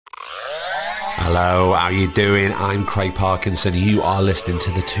Hello, how you doing? I'm Craig Parkinson. You are listening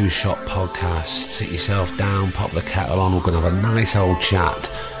to the Two Shot Podcast. Sit yourself down, pop the kettle on. We're going to have a nice old chat.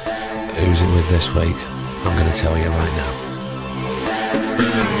 Who's it with this week? I'm going to tell you right now.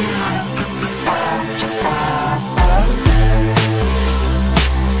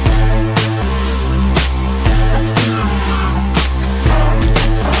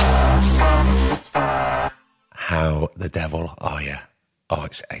 How the devil are you? Oh,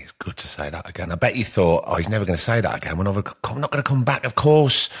 it's good to say that again. I bet you thought, he's never going to say that again. We're not going to come back. Of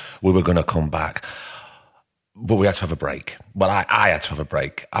course we were going to come back. But we had to have a break. Well, I had to have a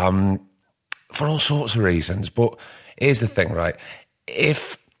break for all sorts of reasons. But here's the thing, right?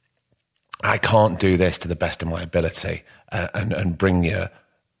 If I can't do this to the best of my ability and bring you,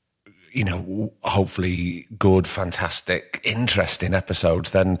 hopefully good, fantastic, interesting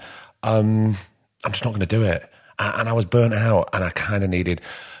episodes, then I'm just not going to do it. And I was burnt out, and I kind of needed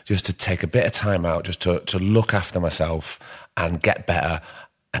just to take a bit of time out, just to look after myself and get better.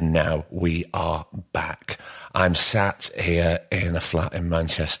 And now we are back. I'm sat here in a flat in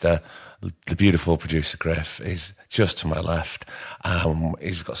Manchester. The beautiful producer Griff is just to my left.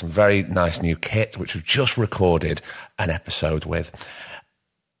 He's got some very nice new kit, which we've just recorded an episode with.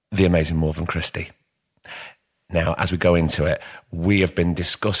 The amazing Morven Christie. Now, as we go into it, we have been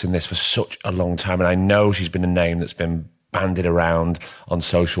discussing this for such a long time, and I know she's been a name that's been bandied around on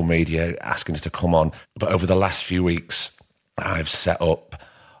social media, asking us to come on. But over the last few weeks, I've set up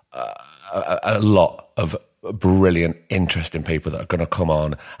a lot of brilliant, interesting people that are going to come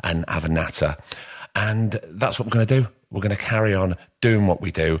on and have a natter. And that's what we're going to do. We're going to carry on doing what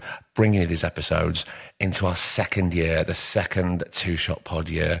we do, bringing you these episodes into our second year, the second Two Shot Pod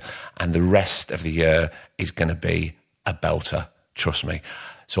year, and the rest of the year is going to be a belter, trust me.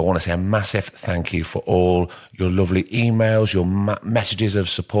 So I want to say a massive thank you for all your lovely emails, your messages of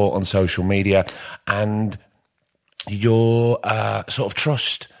support on social media, and your sort of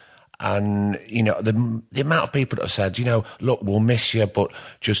trust. And, the amount of people that have said, look, we'll miss you, but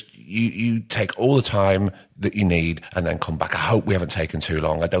just you take all the time that you need and then come back. I hope we haven't taken too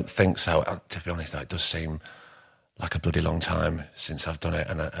long. I don't think so. To be honest, it does seem like a bloody long time since I've done it.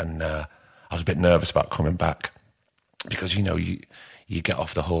 And I was a bit nervous about coming back because, you get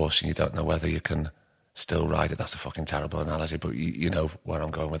off the horse and you don't know whether you can still ride it. That's a fucking terrible analogy, but you know where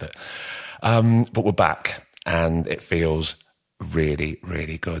I'm going with it. But we're back and it feels really,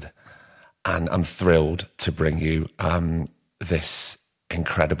 really good. And I'm thrilled to bring you this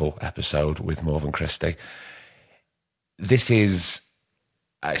incredible episode with Morven Christie. It's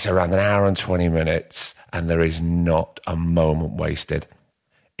around an hour and 20 minutes, and there is not a moment wasted.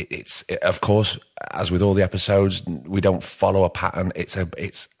 It's of course, as with all the episodes, we don't follow a pattern. It's a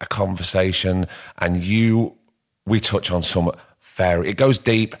conversation, and we touch on some it goes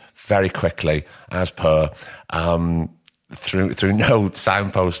deep very quickly, as per. Through no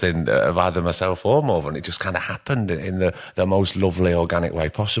signposting of either myself or Morven. It just kind of happened in the most lovely, organic way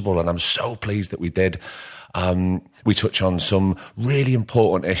possible. And I'm so pleased that we did. We touch on some really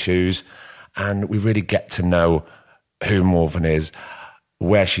important issues and we really get to know who Morven is,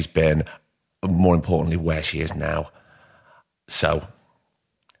 where she's been, and more importantly, where she is now. So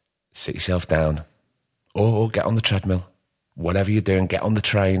sit yourself down or get on the treadmill. Whatever you're doing, get on the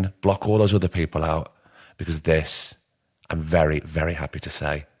train, block all those other people out, because this, I'm very, very happy to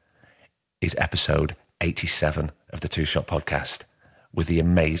say, is episode 87 of the Two Shot Podcast with the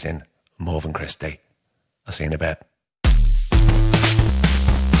amazing Morven Christie. I'll see you in a bit. I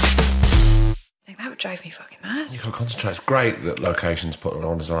think that would drive me fucking mad. You can concentrate. It's great that locations put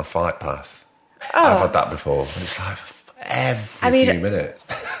on us on a flight path. Oh. I've had that before, and it's like every few minutes.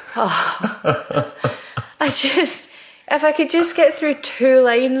 If I could just get through 2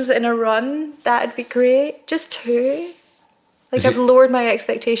 lines in a run, that'd be great. Just 2. I've lowered my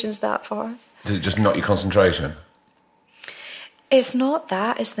expectations that far. Does it just knock your concentration? It's not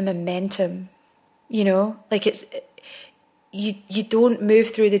that, it's the momentum. It's you don't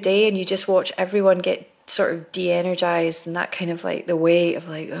move through the day and you just watch everyone get sort of de-energized, and that kind of the weight of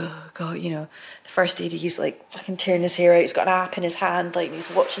oh God, the first AD, he's fucking tearing his hair out, he's got an app in his hand, and he's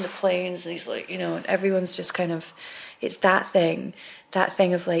watching the planes, and he's and everyone's just kind of, it's that thing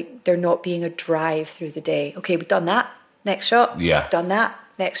of there not being a drive through the day. Okay, we've done that. Next shot. Yeah. Done that.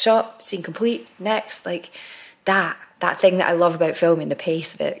 Next shot. Scene complete. Next. That thing that I love about filming, the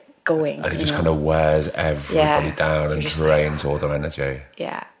pace of it going. And it just kind of wears everybody down and drains all their energy.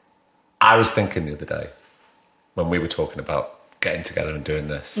 Yeah. I was thinking the other day, when we were talking about getting together and doing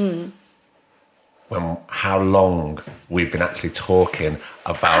this, how long we've been actually talking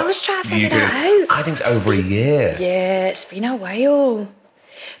about. I was trying to figure that out. I think it's over a year. Yeah, it's been a while.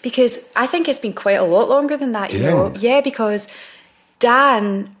 Because I think it's been quite a lot longer than that, you know? Yeah, because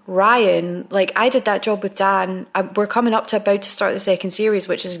Dan, Ryan, like I did that job with Dan. We're coming up to about to start the second series,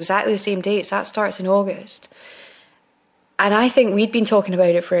 which is exactly the same dates. That starts in August. And I think we'd been talking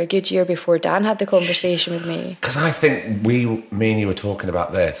about it for a good year before Dan had the conversation with me. Because I think me and you were talking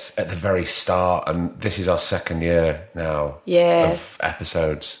about this at the very start, and this is our second year now of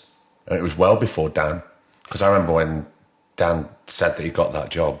episodes. And it was well before Dan. Because I remember when Dan said that he got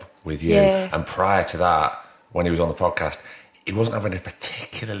that job with you, and prior to that, when he was on the podcast, he wasn't having a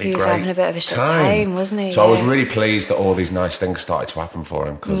particularly great time. He was having a bit of a shit time, wasn't he? So I was really pleased that all these nice things started to happen for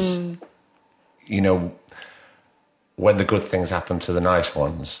him, because, you know, when the good things happen to the nice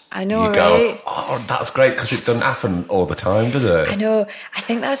ones, I know, you go, oh, that's great, because it doesn't happen all the time, does it? I know. I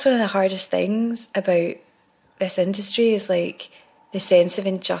think that's one of the hardest things about this industry is like the sense of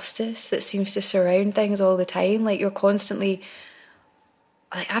injustice that seems to surround things all the time. Like you're constantly,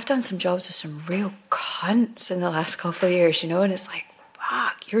 like I've done some jobs with some real cunts in the last couple of years, you know, and it's like,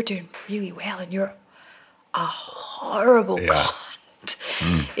 fuck, you're doing really well and you're a horrible cunt,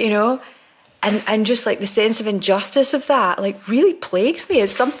 you know? And just like the sense of injustice of that like really plagues me.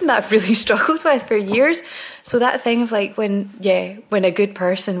 It's something that I've really struggled with for years. So that thing of like when a good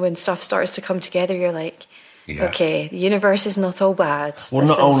person, when stuff starts to come together, you're like, okay, the universe is not all bad. Well,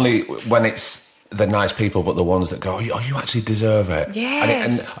 not only when it's the nice people, but the ones that go, oh, you actually deserve it.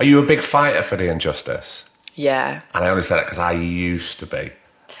 Yes. And are you a big fighter for the injustice? Yeah. And I only say that because I used to be.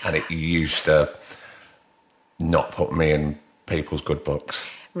 And it used to not put me in people's good books.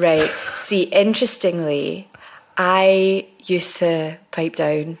 Right. See, interestingly, I used to pipe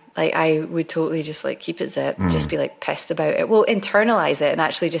down. Like I would totally just like keep it zip, just be like pissed about it. Well, internalize it and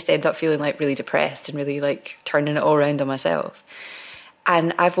actually just end up feeling like really depressed and really like turning it all around on myself.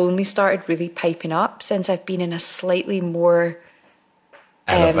 And I've only started really piping up since I've been in a slightly more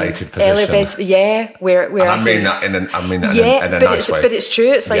elevated position. Where and I mean that in a nice way. But it's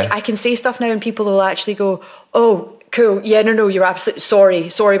true. It's like I can say stuff now and people will actually go, oh, cool, yeah, no, you're absolutely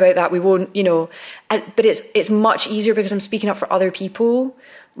sorry about that, we won't, you know. But it's much easier because I'm speaking up for other people.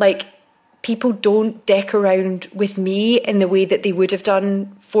 Like people don't dick around with me in the way that they would have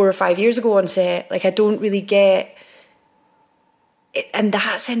done 4 or 5 years ago on set. Like I don't really get it, and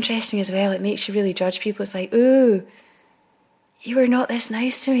that's interesting as well. It makes you really judge people. It's like, ooh, you were not this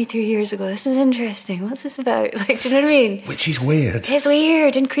nice to me 3 years ago. This is interesting. What's this about? Like, do you know what I mean? Which is weird. It's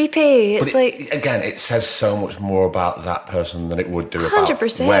weird and creepy. It's like... Again, it says so much more about that person than it would do about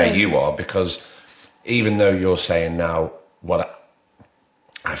 100%. Where you are, because even though you're saying now what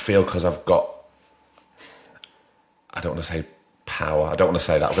I feel, because I've got... I don't want to say power. I don't want to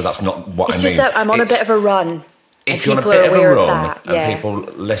say that, but that's not what I mean. It's just that I'm on a bit of a run. If you're on a bit of a run and people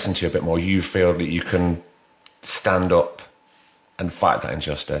listen to you a bit more, you feel that you can stand up and fight that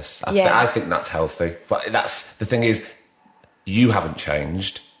injustice. I think that's healthy. But that's the thing is, you haven't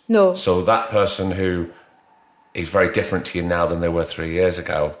changed. No. So that person who is very different to you now than they were 3 years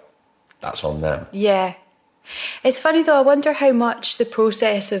ago, that's on them. Yeah. It's funny though, I wonder how much the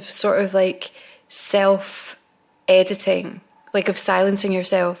process of sort of like self-editing, like of silencing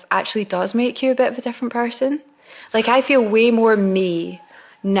yourself, actually does make you a bit of a different person. Like I feel way more me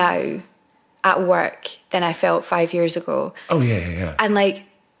now at work than I felt 5 years ago. Oh, yeah. And like,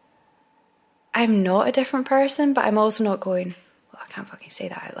 I'm not a different person, but I'm also not going, well, I can't fucking say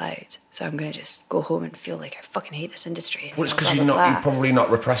that out loud. So I'm going to just go home and feel like I fucking hate this industry. Well, it's because you're probably not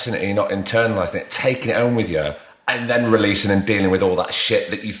repressing it and you're not internalising it, taking it home with you, and then releasing and dealing with all that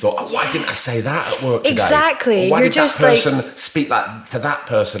shit that you thought, oh, why didn't I say that at work today? Exactly. Or why did that person speak like to that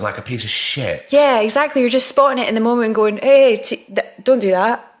person like a piece of shit? Yeah, exactly. You're just spotting it in the moment and going, hey, don't do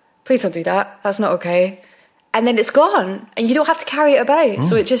that. Please don't do that. That's not okay. And then it's gone, and you don't have to carry it about.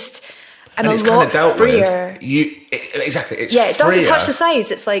 So it just, I'm a lot freer. Exactly. It's it doesn't freer. touch the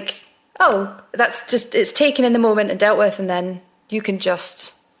sides. It's like, oh, that's just, it's taken in the moment and dealt with, and then you can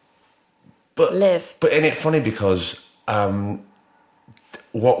just live. But isn't it funny because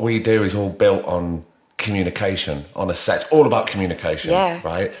what we do is all built on communication on a set. It's all about communication,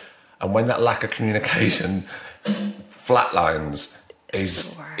 right? And when that lack of communication flatlines,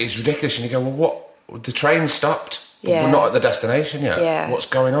 is ridiculous, and you go, well, what? The train stopped, but we're not at the destination yet. Yeah. What's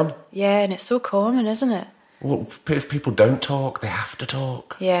going on? Yeah, and it's so common, isn't it? Well, if people don't talk, they have to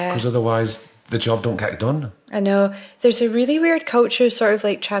talk. Yeah. Because otherwise the job don't get done. I know. There's a really weird culture of sort of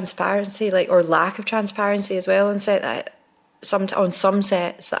like transparency, like, or lack of transparency as well on set, that on some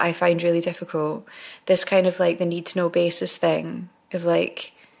sets that I find really difficult. This kind of like the need to know basis thing of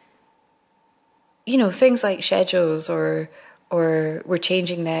like, you know, things like schedules or we're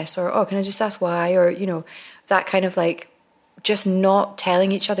changing this, or, oh, can I just ask why? Or, you know, that kind of like just not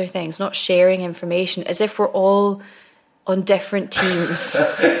telling each other things, not sharing information, as if we're all on different teams.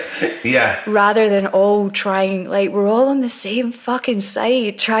 Yeah. Rather than all trying, like, we're all on the same fucking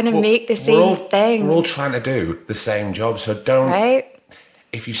side, trying to make the same thing. We're all trying to do the same job, so don't... Right?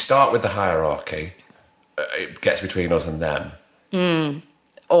 If you start with the hierarchy, it gets between us and them.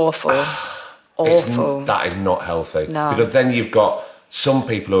 Awful. Awful. That is not healthy. No. Because then you've got some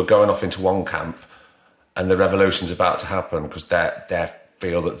people who are going off into one camp and the revolution's about to happen because they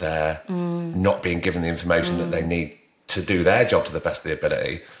feel that they're not being given the information that they need to do their job to the best of their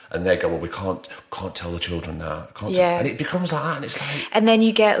ability, and they go, well, we can't tell the children that. And it becomes like that, and it's like... And then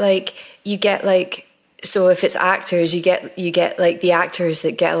you get like, so if it's actors, you get like the actors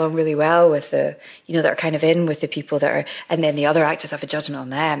that get along really well with the, you know, that are kind of in with the people that are, and then the other actors have a judgment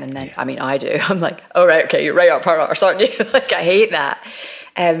on them, and then, I mean, I do. I'm like, oh, right, okay, you're right up our arse, aren't you? Like, I hate that.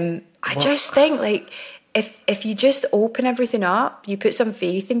 I just think, like, if you just open everything up, you put some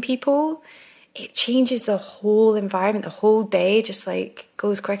faith in people, it changes the whole environment, the whole day just like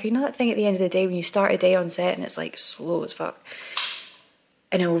goes quicker. You know that thing at the end of the day when you start a day on set and it's like slow as fuck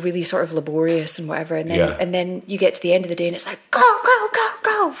and all really sort of laborious and whatever, and then you get to the end of the day and it's like go,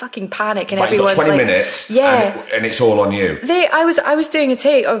 fucking panic, and everyone's 20 like, minutes, yeah, and it's all on you. I was doing a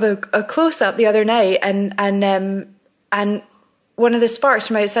take of a close up the other night, and one of the sparks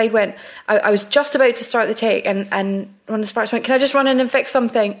from outside went, I was just about to start the take, and one of the sparks went, can I just run in and fix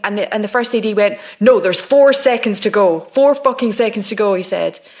something? And the first AD went, no, there's 4 seconds to go. 4 fucking seconds to go, he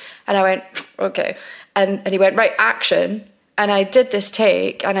said. And I went, okay. And he went, right, action. And I did this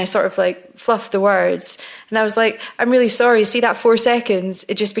take, and I sort of like fluffed the words. And I was like, I'm really sorry. See that 4 seconds?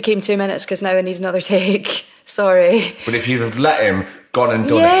 It just became 2 minutes because now I need another take. Sorry. But if you'd have let him gone and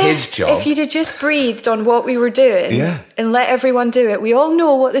done his job... If you'd have just breathed on what we were doing and let everyone do it. We all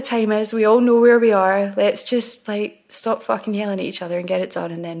know what the time is. We all know where we are. Let's just like stop fucking yelling at each other and get it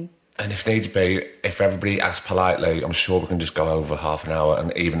done, and then... And if needs be, if everybody asks politely, I'm sure we can just go over half an hour,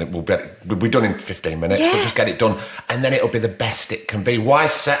 and even we'll be done in 15 minutes. We'll just get it done, and then it'll be the best it can be. Why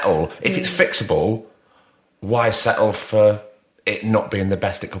settle? If it's fixable, why settle for it not being the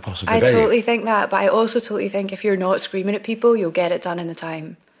best it could possibly be? I totally think that, but I also totally think if you're not screaming at people, you'll get it done in the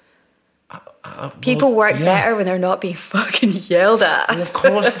time. People work better when they're not being fucking yelled at. Well, of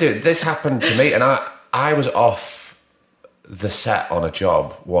course they do. This happened to me, and I was off the set on a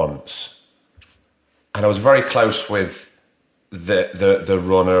job once, and I was very close with the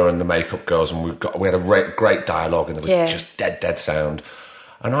runner and the makeup girls, and we had a great dialogue, and there was just dead sound.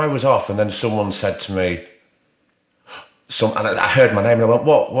 And I was off, and then someone said to me, and I heard my name, and I went,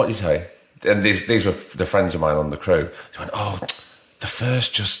 what did you say? And these were the friends of mine on the crew. They went, oh, the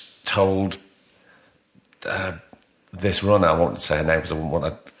first just told this runner, I won't say her name because I wouldn't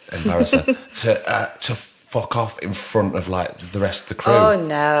want to embarrass her, to fuck off in front of like the rest of the crew. Oh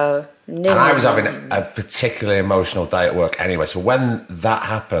no. And I was having a particularly emotional day at work anyway, so when that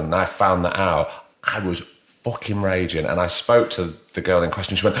happened and I found that out, I was fucking raging, and I spoke to the girl in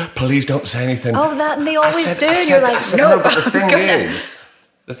question. She went, please don't say anything. Oh, that, and they always do, and you're like, no, but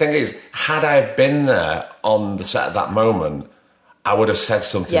the thing is, had I have been there on the set at that moment, I would have said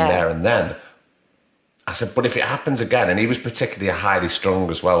something there and then. I said, but if it happens again, and he was particularly highly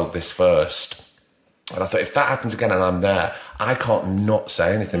strung as well, this first, and I thought, if that happens again and I'm there, I can't not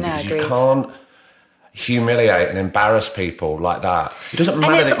say anything, because you can't humiliate and embarrass people like that. It doesn't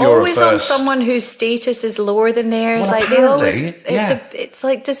matter that you're a first. And it's always on someone whose status is lower than theirs. Well, like they always, it's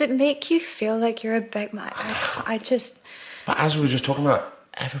like, does it make you feel like you're a big man? I just. But as we were just talking about,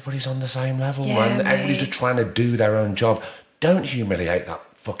 everybody's on the same level, man. Mate. Everybody's just trying to do their own job. Don't humiliate that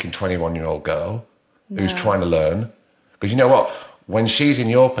fucking 21-year-old girl who's trying to learn, because you know what? When she's in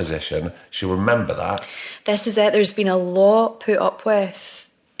your position, she'll remember that. This is it. There's been a lot put up with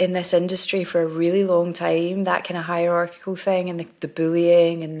in this industry for a really long time, that kind of hierarchical thing, and the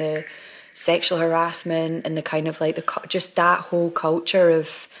bullying and the sexual harassment and the kind of like just that whole culture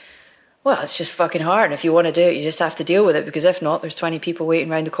of, well, it's just fucking hard, and if you want to do it, you just have to deal with it, because if not, there's 20 people waiting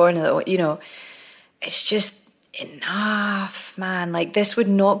around the corner that, you know, it's just enough, man. Like, this would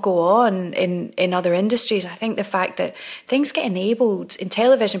not go on in other industries. I think the fact that things get enabled in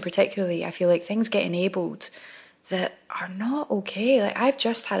television particularly, I feel like things get enabled that are not okay. Like, I've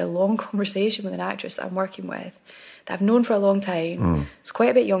just had a long conversation with an actress that I'm working with that I've known for a long time. It's quite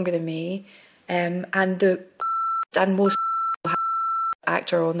a bit younger than me, and most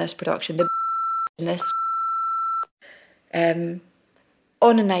actor on this production,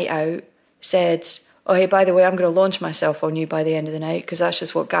 on a night out, said, oh, hey, by the way, I'm going to launch myself on you by the end of the night, because that's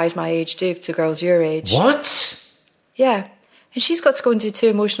just what guys my age do to girls your age. What? Yeah. And she's got to go and do 2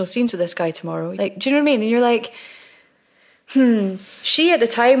 emotional scenes with this guy tomorrow. Like, do you know what I mean? And you're like, She at the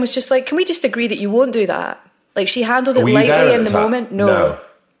time was just like, can we just agree that you won't do that? Like, she handled it Were you there lightly at in the the time? moment. No.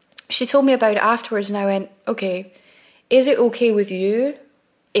 She told me about it afterwards, and I went, okay, is it okay with you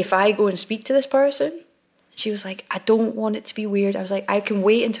if I go and speak to this person? She was like, I don't want it to be weird. I was like, I can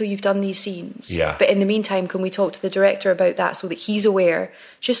wait until you've done these scenes. Yeah. But in the meantime, can we talk to the director about that so that he's aware,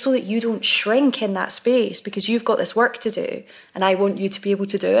 just so that you don't shrink in that space, because you've got this work to do and I want you to be able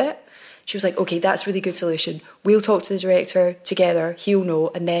to do it. She was like, okay, that's a really good solution. We'll talk to the director together. He'll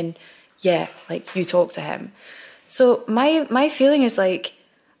know. And then, yeah, like, you talk to him. So my feeling is like,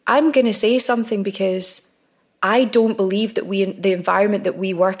 I'm going to say something because I don't believe that the environment that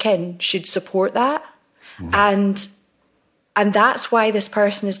we work in should support that. And that's why this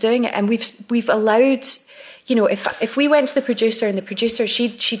person is doing it. And we've allowed, you know, if we went to the producer and the producer,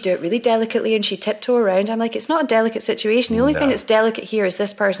 she'd do it really delicately and she'd tiptoe around. I'm like, it's not a delicate situation. The only thing that's delicate here is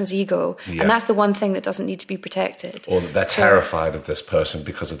this person's ego. Yeah. And that's the one thing that doesn't need to be protected. Or they're terrified of this person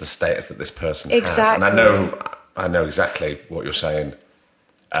because of the status that this person has. And I know exactly what you're saying.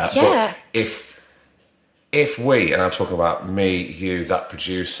 But if we, and I'm talking about me, you, that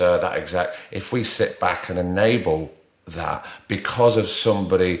producer, that exec, if we sit back and enable that because of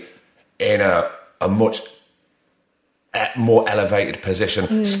somebody in a much more elevated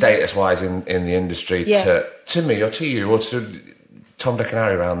position, status-wise in the industry, to me or to you or to Tom, Dick and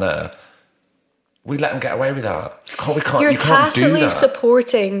Harry around there, we let them get away with that. You're tacitly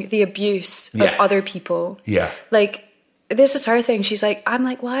supporting the abuse of other people. Yeah. Like, this is her thing. She's like, I'm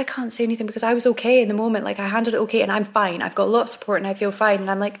like, well, I can't say anything because I was okay in the moment. Like, I handled it okay and I'm fine. I've got a lot of support and I feel fine.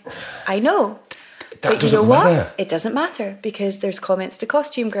 And I'm like, I know. That but doesn't you know matter. What? It doesn't matter because there's comments to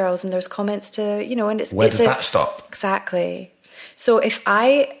costume girls and there's comments to, you know, and it's... Where does that stop? Exactly. So if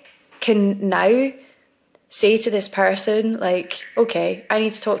I can now say to this person, like, okay, I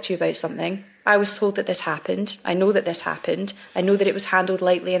need to talk to you about something. I was told that this happened. I know that this happened. I know that it was handled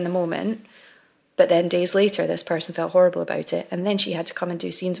lightly in the moment. But then days later, this person felt horrible about it. And then she had to come and do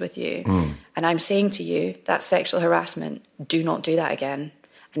scenes with you. And I'm saying to you, that's sexual harassment. Do not do that again.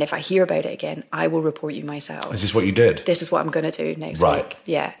 And if I hear about it again, I will report you myself. Is this what you did? This is what I'm going to do next week.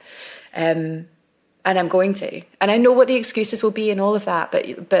 Yeah. And I'm going to. And I know what the excuses will be and all of that.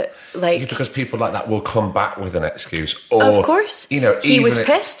 But like... Because people like that will come back with an excuse. Or, of course. You know, he was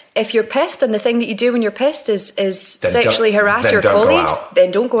pissed. If you're pissed and the thing that you do when you're pissed is sexually harass your colleagues,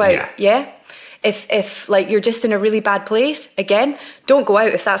 then don't go out. Yeah. If like you're just in a really bad place, again, don't go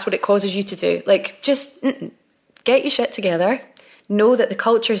out if that's what it causes you to do. Like, just get your shit together. Know that the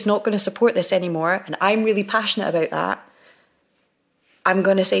culture is not going to support this anymore, and I'm really passionate about that. I'm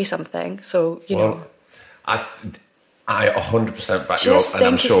going to say something. So, you know. I 100% back you up, and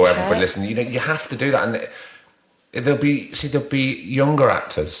I'm sure everybody listening, you know, you have to do that. And there'll be younger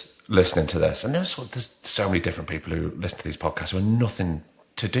actors listening to this, and there's so many different people who listen to these podcasts who are nothing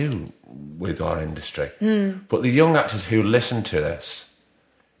to do with our industry. But the young actors who listen to this,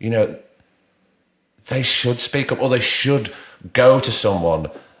 you know, they should speak up, or they should go to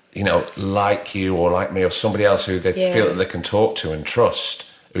someone, you know, like you or like me or somebody else who they feel that they can talk to and trust,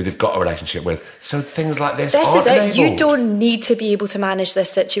 who they've got a relationship with. So things like this aren't enabled. You don't need to be able to manage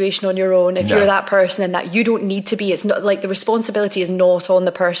this situation on your own if you're that person, and that you don't need to be. It's not like the responsibility is not on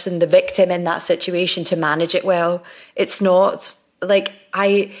the person, the victim in that situation, to manage it well. It's not. Like,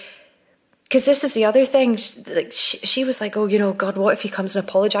 because this is the other thing, she was like, oh, you know, God, what if he comes and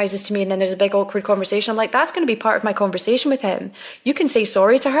apologises to me and then there's a big awkward conversation? I'm like, that's going to be part of my conversation with him. You can say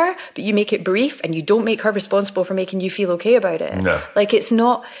sorry to her, but you make it brief and you don't make her responsible for making you feel okay about it. No. Like, it's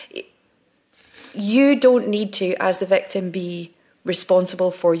not... You don't need to, as the victim, be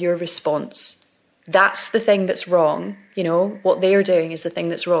responsible for your response. That's the thing that's wrong. You know, what they're doing is the thing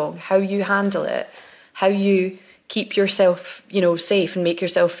that's wrong. How you handle it, how you... keep yourself, you know, safe and make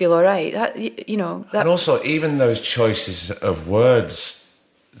yourself feel all right. That, you know. That... And also, even those choices of words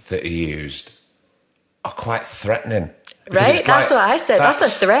that he used are quite threatening. Right? That's what I said. That's a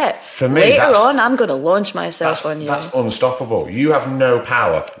threat. For me, later on, I'm going to launch myself on you. That's unstoppable. You have no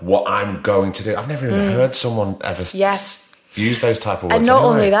power. What I'm going to do. I've never even heard someone ever use those type of words. And not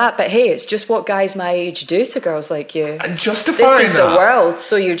only that, but hey, it's just what guys my age do to girls like you. And justifying that. This is the world,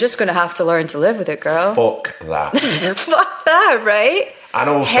 so you're just going to have to learn to live with it, girl. Fuck that. Fuck that, right? And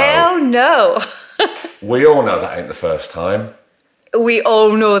also... Hell no. We all know that ain't the first time. We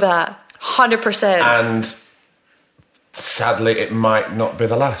all know that. 100%. And sadly, it might not be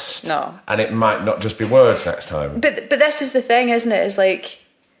the last. No. And it might not just be words next time. But this is the thing, isn't it? Is like...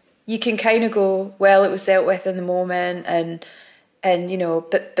 You can kind of go, well, it was dealt with in the moment, and you know,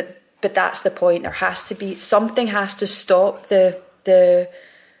 but that's the point. There has to be something has to stop the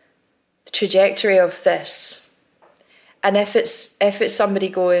trajectory of this, And if it's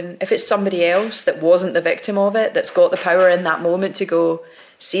somebody else that wasn't the victim of it, that's got the power in that moment to go,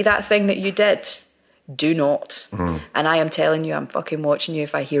 see that thing that you did, do not. And I am telling you, I'm fucking watching you.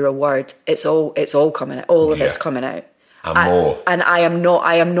 If I hear a word, it's all coming out. All of it's coming out. And more. And I am not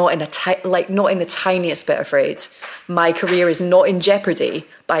not in the tiniest bit afraid. My career is not in jeopardy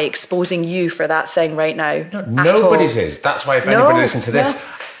by exposing you for that thing right now. No, nobody's is. That's why if anybody listening to this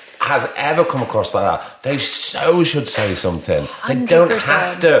has ever come across like that, they should say something. 100%. They don't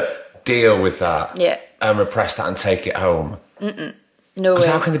have to deal with that and repress that and take it home. No, because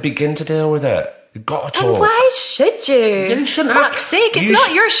how can they begin to deal with it? You've got to talk. And why should you? You shouldn't have. For fuck's sake, it's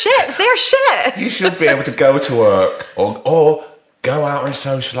not your shit, it's their shit. You should be able to go to work or go out and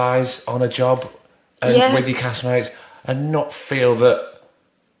socialise on a job and with your castmates and not feel that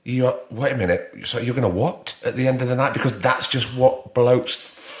wait a minute, so you're going to what at the end of the night? Because that's just what blokes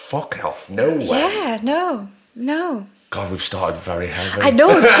fuck off. No way. Yeah, no. God, we've started very heavy. I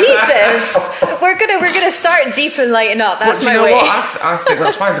know, Jesus. We're gonna start deep and lighten up. That's my way. What? I think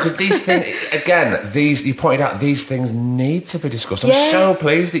that's fine because these things, again, you pointed out, these things need to be discussed. I'm so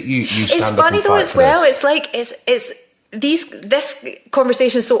pleased that you stand up and fight for this. It's funny though as well. It's like this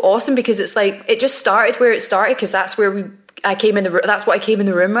conversation is so awesome because it's like it just started where it started because that's where that's what I came in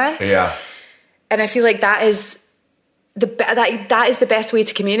the room with. Yeah. And I feel like that is that is the best way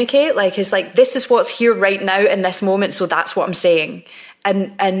to communicate. Like, is like, this is what's here right now in this moment, so that's what I'm saying.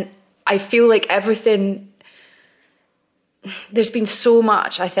 And I feel like everything, there's been so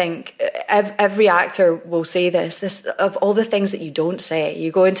much, I think, every actor will say this of all the things that you don't say.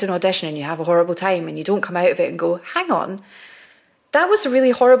 You go into an audition and you have a horrible time and you don't come out of it and go, hang on, that was a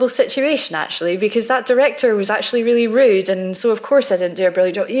really horrible situation, actually, because that director was actually really rude, and so of course I didn't do a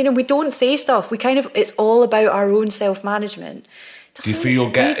brilliant job. You know, we don't say stuff. It's all about our own self-management. Do you feel you're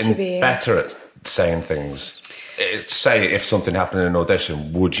getting better at saying things? Say, if something happened in an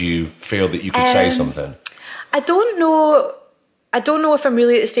audition, would you feel that you could say something? I don't know if I'm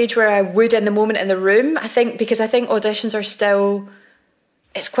really at the stage where I would in the moment in the room. I think auditions are still,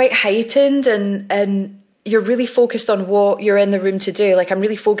 it's quite heightened and you're really focused on what you're in the room to do. Like, I'm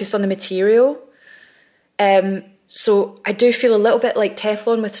really focused on the material. So I do feel a little bit like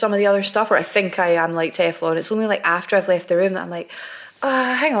Teflon with some of the other stuff, or I think I am like Teflon. It's only like after I've left the room that I'm like,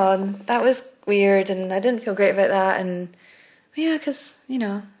 hang on, that was weird and I didn't feel great about that. And yeah, because, you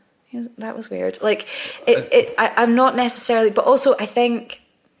know, that was weird. Like, I'm not necessarily, but also I think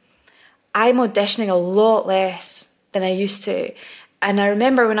I'm auditioning a lot less than I used to. And I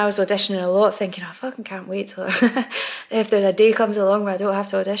remember when I was auditioning a lot thinking, I fucking can't wait till if there's a day comes along where I don't have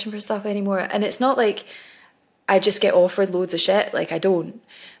to audition for stuff anymore. And it's not like I just get offered loads of shit, like I don't.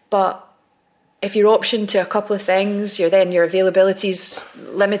 But if you're optioned to a couple of things, your availability's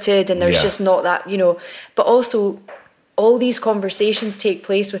limited and there's just not that, you know. But also, all these conversations take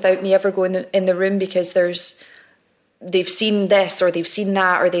place without me ever going in the room because they've seen this or they've seen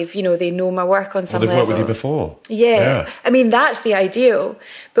that or they know my work on some level. They've worked with you before. Yeah. I mean, that's the ideal.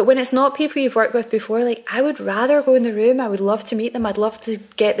 But when it's not people you've worked with before, like, I would rather go in the room. I would love to meet them. I'd love to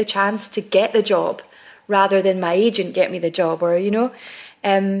get the chance to get the job rather than my agent get me the job or, you know.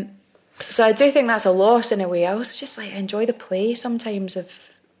 So I do think that's a loss in a way. I also just like enjoy the play sometimes of.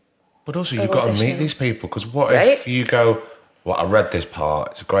 But also you've got to meet these people because what if you go, well, I read this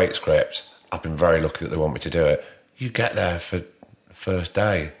part, it's a great script, I've been very lucky that they want me to do it. You get there for the first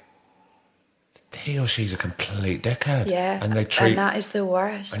day, he or she's a complete dickhead. Yeah, and that is the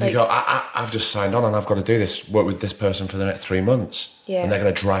worst. And like, you go, I've just signed on and I've got to do this, work with this person for the next 3 months. Yeah. And they're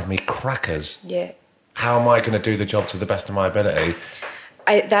going to drive me crackers. Yeah. How am I going to do the job to the best of my ability?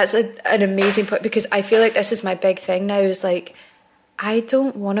 That's an amazing point because I feel like this is my big thing now is like, I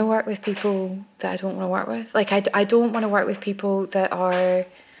don't want to work with people that I don't want to work with. Like, I don't want to work with people that are,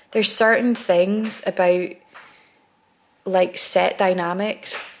 there's certain things about like set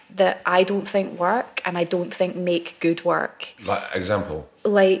dynamics that I don't think work and I don't think make good work. Like example?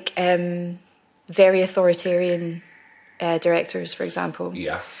 Like very authoritarian directors, for example.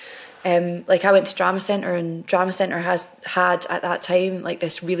 Yeah. Like I went to Drama Centre and Drama Centre had at that time like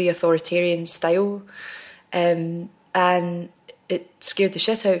this really authoritarian style and it scared the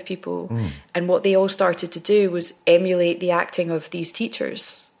shit out of people. And what they all started to do was emulate the acting of these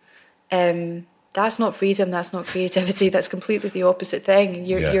teachers. That's not freedom. That's not creativity. That's completely the opposite thing.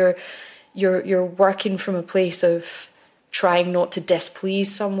 You're working from a place of trying not to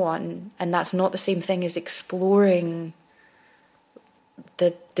displease someone, and that's not the same thing as exploring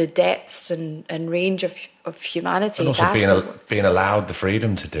the depths and range of humanity. And also being allowed the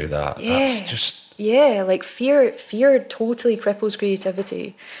freedom to do that. Yeah. That's just like fear totally cripples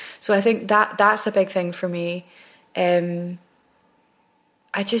creativity. So I think that's a big thing for me. I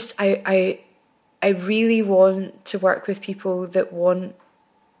really want to work with people that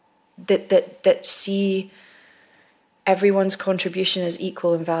see everyone's contribution as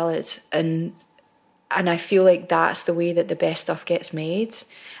equal and valid, and I feel like that's the way that the best stuff gets made.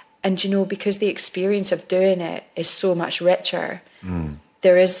 And, you know, because the experience of doing it is so much richer,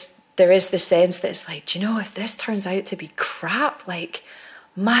 there is the sense that it's like, do you know, if this turns out to be crap, like,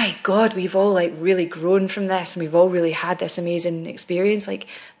 my God, we've all like really grown from this, and we've all really had this amazing experience. Like,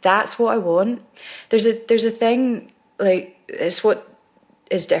 that's what I want. There's a thing, like, it's what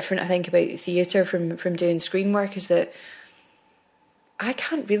is different, I think, about theatre from doing screen work, is that I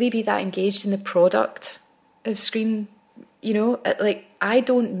can't really be that engaged in the product of screen, you know, like, I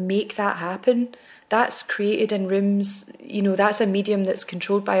don't make that happen. That's created in rooms, you know, that's a medium that's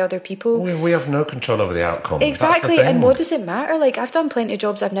controlled by other people. We have no control over the outcome. Exactly, and what does it matter? Like, I've done plenty of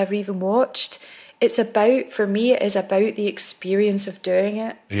jobs I've never even watched. It's about, for me, it is about the experience of doing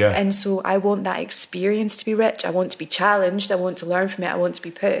it. Yeah. And so I want that experience to be rich. I want to be challenged. I want to learn from it. I want to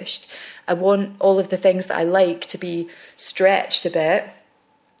be pushed. I want all of the things that I like to be stretched a bit,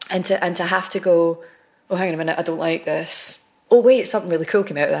 and to have to go, oh, hang on a minute, I don't like this. Oh, wait, something really cool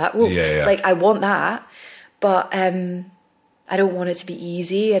came out of that. Whoa. Yeah. Like, I want that, but I don't want it to be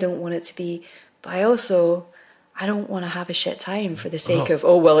easy. I don't want it to be, but I don't want to have a shit time for the sake of,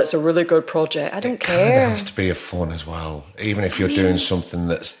 oh, well, it's a really good project. I don't care. It has to be a fun as well, even if you're doing something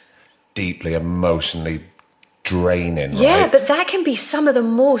that's deeply emotionally draining. Yeah, right? but that can be some of the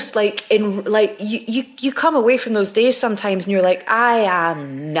most, like, you come away from those days sometimes and you're like, I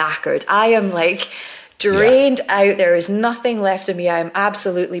am knackered. I am like drained out. There is nothing left of me. I am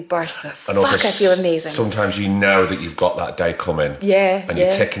absolutely burst, but and fuck, also, I feel amazing. Sometimes you know that you've got that day coming. Yeah. And you're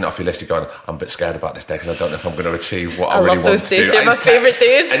ticking off your list. You're going, I'm a bit scared about this day because I don't know if I'm going to achieve what I really love want those to days. do. They're my favourite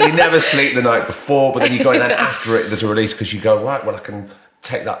days. And you never sleep the night before, but then you go and then after it, there's a release because you go, right, well, I can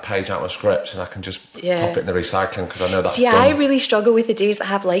take that page out of my script and I can just pop it in the recycling because I know that's done. I really struggle with the days that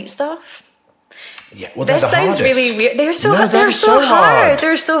have light stuff. Yeah, well, this sounds hardest. Really weird. They're so hard.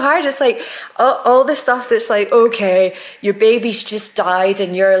 They're so hard. It's like all the stuff that's like, okay, your baby's just died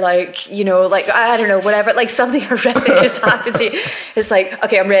and you're like, you know, like, I don't know, whatever, like something horrific has happened to you. It's like,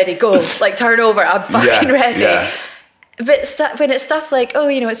 okay, I'm ready, go, like, turn over, I'm fucking ready. Yeah. But when it's stuff like, oh,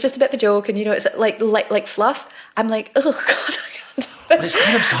 you know, it's just a bit of a joke and, you know, it's like fluff, I'm like, oh God, I can't do it. But it's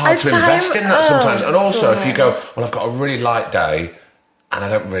kind of hard to invest in that sometimes. And also, if you go, well, I've got a really light day and I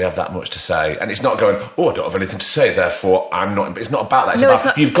don't really have that much to say. And it's not going, oh, I don't have anything to say, therefore I'm not. It's not about that. It's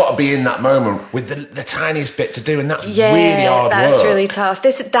about you've got to be in that moment with the tiniest bit to do, and that's really hard work. That's really tough.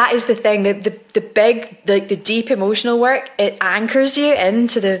 That is the thing. The big, like the deep emotional work, it anchors you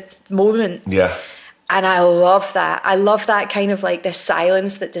into the moment. Yeah. And I love that. I love that kind of like the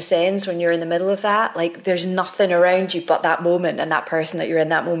silence that descends when you're in the middle of that. Like, there's nothing around you but that moment and that person that you're in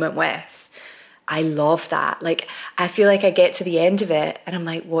that moment with. I love that. Like, I feel like I get to the end of it and I'm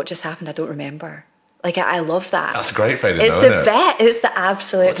like, what just happened? I don't remember. Like, I love that. That's a great feeling, it's though, the isn't it? best. It's the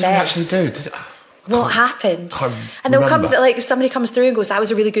absolute best. What did you actually do? What happened? And they'll come, like, if somebody comes through and goes, that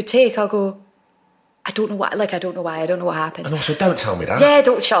was a really good take, I'll go, I don't know why. Like, I don't know why. I don't know what happened. And also, don't tell me that. Yeah,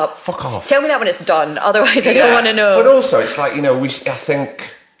 don't shut up. Fuck off. Tell me that when it's done. Otherwise, I don't want to know. But also, it's like, you know, I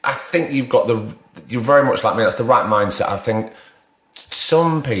think you've got you're very much like me. That's the right mindset. I think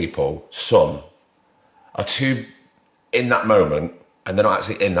some people, are too in that moment, and they're not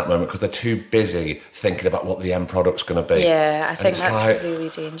actually in that moment because they're too busy thinking about what the end product's going to be. Yeah, I think that's like, really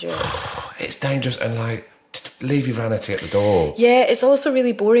dangerous. It's dangerous, and like, just leave your vanity at the door. Yeah, it's also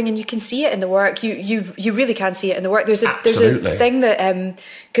really boring, and you can see it in the work. You really can see it in the work. There's a thing that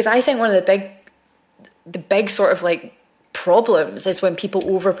because I think one of the big sort of like problems is when people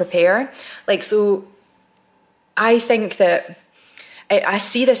over prepare. Like, so I think that I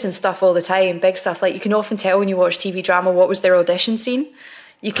see this in stuff all the time, big stuff. Like, you can often tell when you watch TV drama what was their audition scene.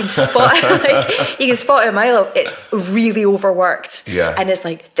 You can spot you can spot it a mile off. It's really overworked. Yeah. And it's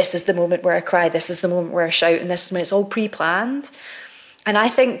like, this is the moment where I cry, this is the moment where I shout, and this is when it's all pre-planned. And I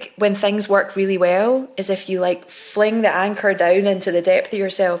think when things work really well is if you like fling the anchor down into the depth of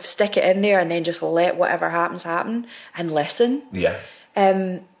yourself, stick it in there, and then just let whatever happens happen and listen. Yeah.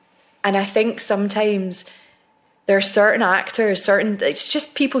 And I think sometimes there are certain actors, it's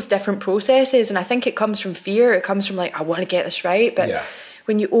just people's different processes. And I think it comes from fear. It comes from like, I want to get this right. But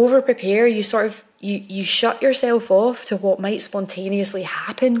when you over prepare, you sort of, you shut yourself off to what might spontaneously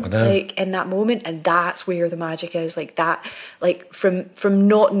happen like in that moment. And that's where the magic is, like that, like from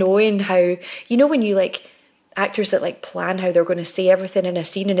not knowing how, you know, when you like, actors that like plan how they're going to say everything in a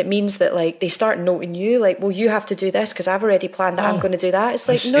scene, and it means that like they start noting you like, well, you have to do this because I've already planned that I'm going to do that. It's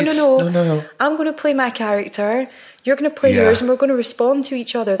like, no. I'm going to play my character. You're going to play yours, and we're going to respond to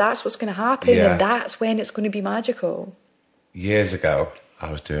each other. That's what's going to happen, and that's when it's going to be magical. Years ago,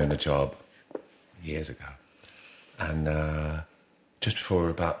 I was doing a job. Years ago, and just before we were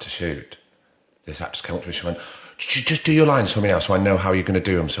about to shoot, this actress came up to me. She went, "Just do your lines for me now, so I know how you're going to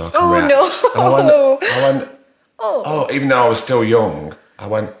do them, so I can react." No! And I went, oh, even though I was still young, I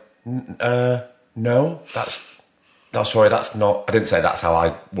went, no, sorry, that's not. I didn't say that's how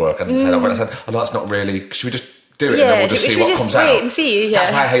I work. I didn't say that, but I said, oh, no, that's not really. Should we just do it and then we'll just see what comes out? And see,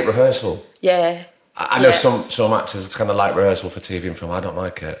 That's why I hate rehearsal. Yeah. I know some actors, it's kind of like rehearsal for TV and film. I don't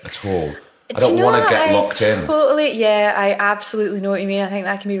like it at all. I don't want to get locked in. I absolutely know what you mean. I think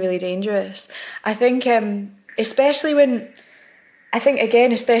that can be really dangerous. I think, especially when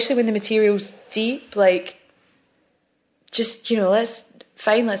the material's deep, like, just, let's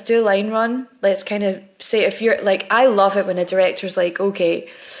do a line run. Let's kind of say, if you're, like, I love it when a director's like, okay,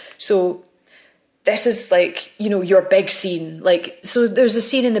 so this is, like, your big scene. Like, so there's a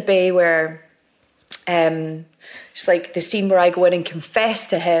scene in The Bay where, it's like the scene where I go in and confess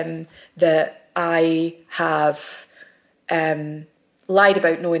to him that I have lied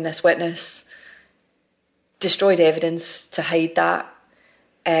about knowing this witness, destroyed evidence to hide that,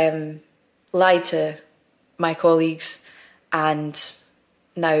 lied to my colleagues, and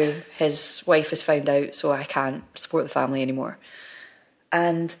now his wife has found out, so I can't support the family anymore.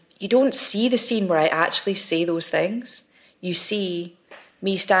 And you don't see the scene where I actually say those things. You see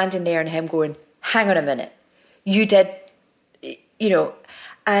me standing there and him going, hang on a minute, you did,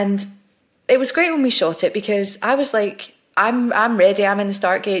 and it was great when we shot it, because I was like, I'm ready, I'm in the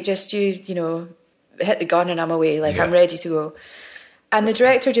start gate, just you hit the gun and I'm away, like, I'm ready to go. And the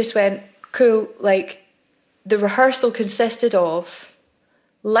director just went, cool, like, the rehearsal consisted of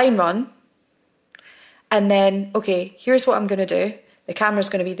line run, and then, okay, here's what I'm going to do. The camera's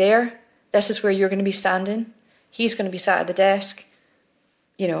going to be there. This is where you're going to be standing. He's going to be sat at the desk.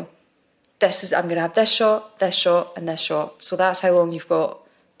 I'm going to have this shot, and this shot. So that's how long you've got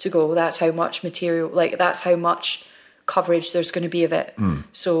to go. That's how much material, like, that's how much coverage there's going to be of it.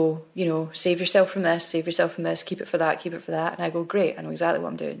 So, save yourself from this, keep it for that. And I go, great, I know exactly what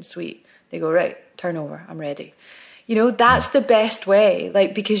I'm doing. Sweet. They go, right, turn over, I'm ready. That's the best way,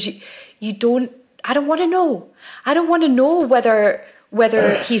 like, because you don't, I don't want to know. I don't want to know whether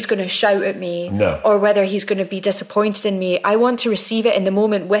he's going to shout at me, or whether he's going to be disappointed in me. I want to receive it in the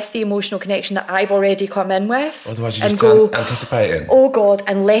moment with the emotional connection that I've already come in with. Otherwise you're just anticipating. Oh God,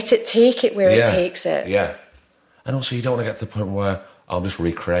 and let it take it where it takes it. Yeah. And also you don't want to get to the point where I'm just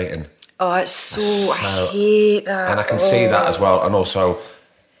recreating. Oh, it's so I hate that. And I can see that as well. And also,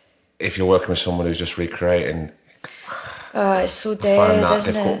 if you're working with someone who's just recreating, it's so dead,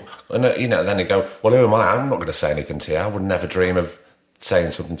 isn't it? And then you go, well, who am I? I'm not going to say anything to you. I would never dream of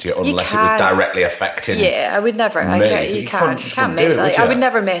saying something to you unless it was directly affecting. Yeah, I would never. Me. You can't mess. I would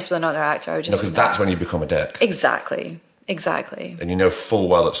never mess with another actor. I would just because that's when you become a dick. Exactly. And you know full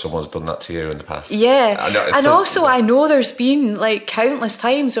well that someone's done that to you in the past. Yeah. I know there's been like countless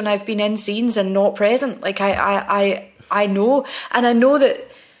times when I've been in scenes and not present. Like I know, and I know that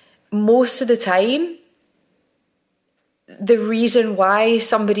most of the time, the reason why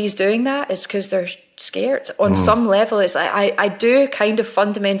somebody's doing that is because they're scared. On some level, it's like I do kind of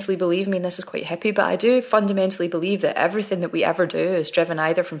fundamentally believe, I mean, this is quite hippie, but I do fundamentally believe that everything that we ever do is driven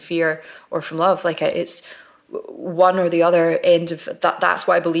either from fear or from love. Like it's one or the other end of that. That's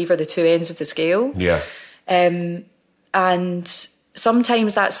what I believe are the two ends of the scale. Yeah. And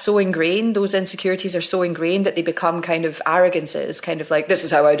sometimes that's so ingrained, those insecurities are so ingrained that they become kind of arrogances, kind of like, this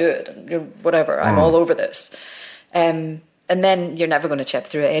is how I do it, and whatever, I'm all over this. And then you're never going to chip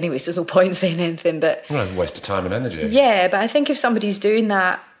through it anyway, so there's no point in saying anything. But well, it's a waste of time and energy. Yeah, but I think if somebody's doing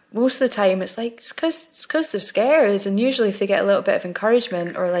that, most of the time it's like, it's because they're scared, and usually if they get a little bit of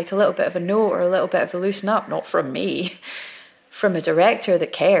encouragement or like a little bit of a note or a little bit of a loosen up, not from me, from a director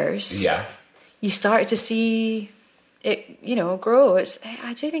that cares, you start to see it, grow.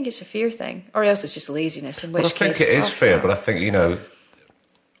 I do think it's a fear thing, or else it's just laziness, in which case... I think it is fear, but I think,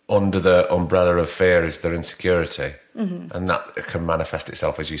 under the umbrella of fear is their insecurity. And that can manifest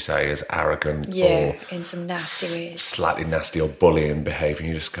itself, as you say, as arrogant or in some nasty ways, slightly nasty or bullying behaviour.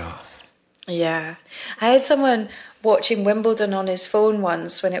 You just go, yeah. I had someone watching Wimbledon on his phone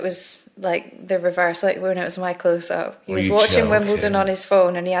once when it was like the reverse, like when it was my close-up. He was watching Wimbledon on his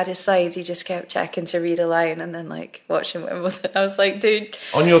phone, and he had his sides, he just kept checking to read a line and then like watching Wimbledon. I was like, dude,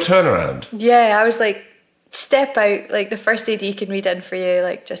 on your turnaround? Yeah, I was like, step out, like the first AD can read in for you,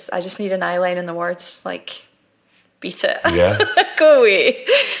 like I just need an eye line in the words, like beat it. Yeah. Go away.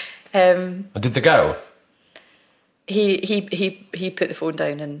 Did they go? He put the phone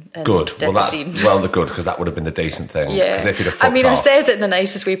down and Good. did the scene. Well, the good, because that would have been the decent thing. Yeah. Because if he'd have fucked I off. said it in the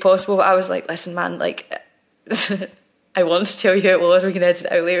nicest way possible, but I was like, listen, man, like, I want to tell you who it was. We can edit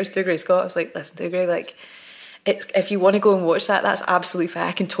it out later. It's Dougray Scott. I was like, listen, Dougray, like, if you want to go and watch that, that's absolutely fine.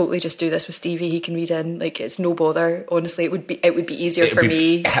 I can totally just do this with Stevie. He can read in. Like, it's no bother. Honestly, it would be easier for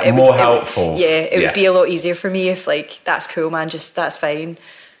me. More helpful. It would be a lot easier for me if, like, that's cool, man. Just that's fine. And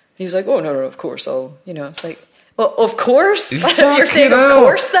he was like, oh no, of course I'll. It's like, well, of course. You're saying of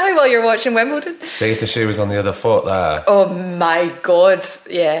course now while you're watching Wimbledon. See if the shoe was on the other foot there. Oh my God!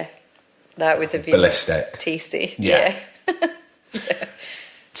 Yeah, that would have been ballistic. Tasty. Yeah. Yeah.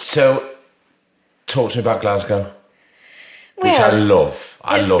 So, talk to me about Glasgow, well, which I love.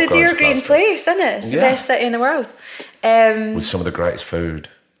 It's the Deer Green place, isn't it? It's the best city in the world. With some of the greatest food.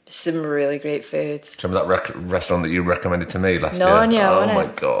 Some really great food. Some of that restaurant that you recommended to me last Nanya, year. Oh my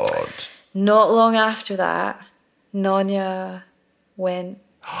it? God. Not long after that, Nanya went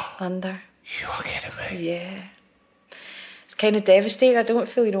under. You are kidding me. Yeah. It's kind of devastating. I don't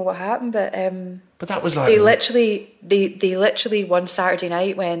fully know what happened, but that was like they literally one Saturday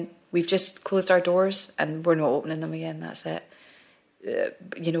night went, we've just closed our doors and we're not opening them again. That's it.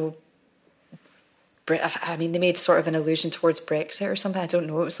 I mean, they made sort of an allusion towards Brexit or something. I don't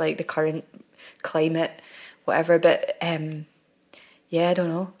know. It was like the current climate, whatever. But yeah, I don't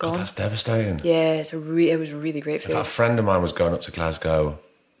know. Gone. God, that's devastating. Yeah, it was really great food. A friend of mine was going up to Glasgow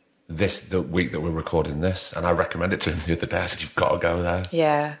the week that we're recording this, and I recommended it to him the other day. I said, you've got to go there.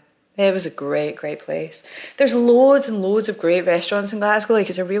 Yeah. It was a great, great place. There's loads and loads of great restaurants in Glasgow. Like,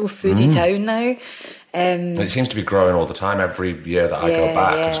 it's a real foodie town now. And it seems to be growing all the time. Every year that I go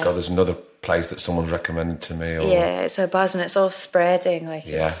back, I just go, there's another place that someone's recommended to me. Or... Yeah, it's a buzz and it's all spreading. Like,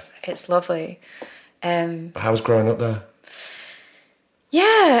 it's lovely. But how was growing up there?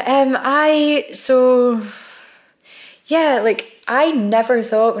 Yeah, I never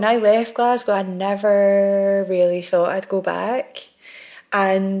thought, when I left Glasgow, I never really thought I'd go back.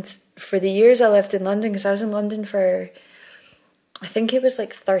 And for the years I lived in London, because I was in London for, I think it was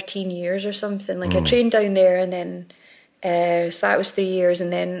like 13 years or something. Like, I trained down there, and then, so that was 3 years,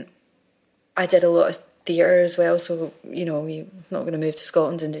 and then I did a lot of theatre as well. So, you're not going to move to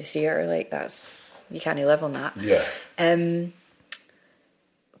Scotland and do theatre. Like, you can't live on that. Yeah.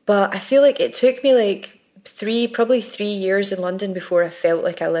 But I feel like it took me like probably 3 years in London before I felt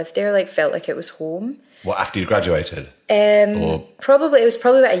like I lived there, like felt like it was home. What, after you graduated? Probably, it was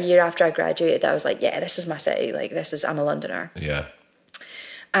probably about a year after I graduated that I was like, yeah, this is my city. Like, I'm a Londoner. Yeah.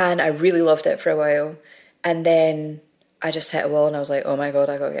 And I really loved it for a while. And then I just hit a wall and I was like, oh my God,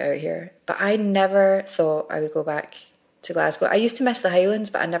 I got to get out of here. But I never thought I would go back to Glasgow. I used to miss the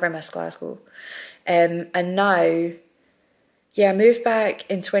Highlands, but I never missed Glasgow. And now... Yeah, I moved back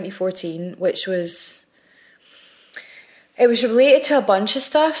in 2014, which was... It was related to a bunch of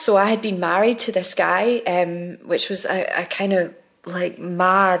stuff. So I had been married to this guy, which was a kind of, like,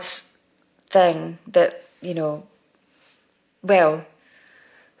 mad thing that, well,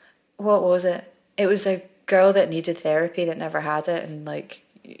 what was it? It was a girl that needed therapy that never had it and, like,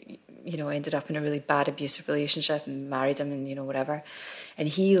 ended up in a really bad abusive relationship and married him and, whatever. And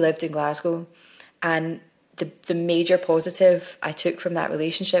he lived in Glasgow. And... The major positive I took from that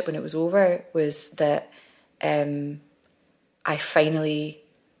relationship when it was over was that I finally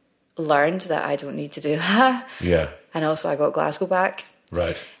learned that I don't need to do that. Yeah. And also I got Glasgow back.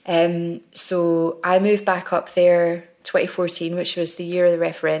 Right. So I moved back up there 2014, which was the year of the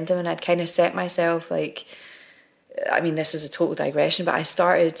referendum, and I'd kind of set myself like, I mean, this is a total digression, but I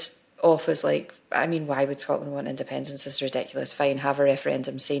started off as like, I mean, why would Scotland want independence? This is ridiculous. Fine, have a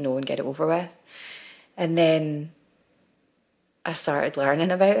referendum, say no and get it over with. And then I started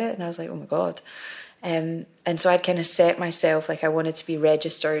learning about it and I was like, oh my God. And so I'd kind of set myself, like I wanted to be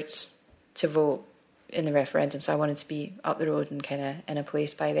registered to vote in the referendum. So I wanted to be up the road and kind of in a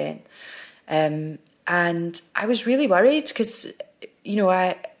place by then. And I was really worried because,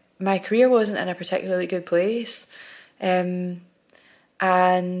 my career wasn't in a particularly good place.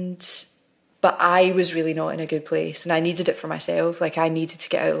 But I was really not in a good place and I needed it for myself. Like, I needed to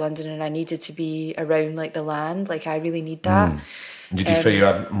get out of London and I needed to be around, like, the land. Like, I really need that. Did you feel you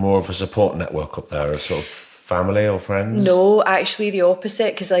had more of a support network up there, a sort of family or friends? No, actually the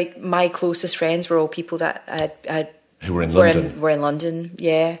opposite, because, like, my closest friends were all people that who were in London. Were in London,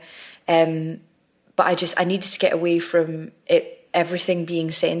 yeah. But I needed to get away from everything being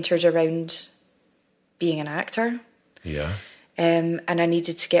centred around being an actor. Yeah. and I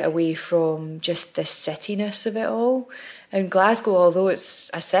needed to get away from just the cityness of it all. And Glasgow, although it's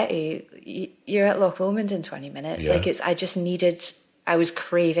a city, you're at Loch Lomond in 20 minutes. Yeah. I was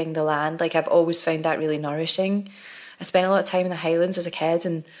craving the land. Like, I've always found that really nourishing. I spent a lot of time in the Highlands as a kid,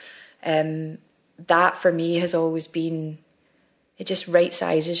 and that for me has always been, it just right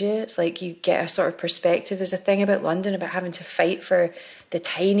sizes you. It's like you get a sort of perspective. There's a thing about London about having to fight for the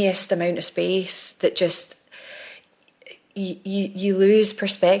tiniest amount of space that just, you lose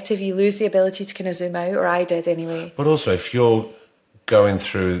perspective, you lose the ability to kind of zoom out, or I did anyway. But also, if you're going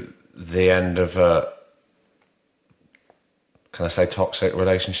through the end of a, can I say toxic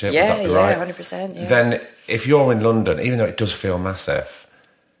relationship? Yeah, would that be right? 100%. Yeah. Then if you're in London, even though it does feel massive,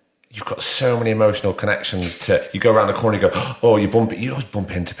 you've got so many emotional connections to, you go around the corner, you go, oh, you always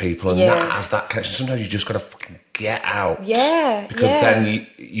bump into people, and that has that connection. Sometimes you just got to fucking get out. Yeah. Because then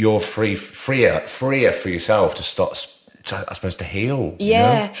you're freer for yourself to start, I suppose, to heal.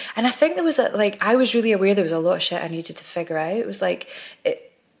 Yeah. You know? And I think there was I was really aware there was a lot of shit I needed to figure out. It was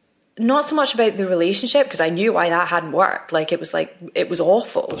not so much about the relationship, because I knew why that hadn't worked. Like, it was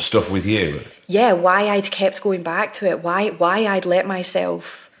awful. But stuff with you. Yeah, why I'd kept going back to it, why I'd let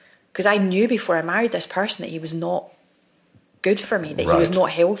myself, because I knew before I married this person that he was not good for me, that he was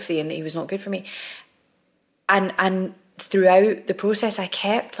not healthy, and that he was not good for me. And throughout the process, I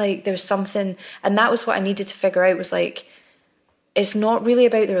kept, there was something, and that was what I needed to figure out, was it's not really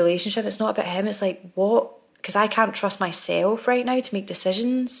about the relationship, it's not about him, it's what, because I can't trust myself right now to make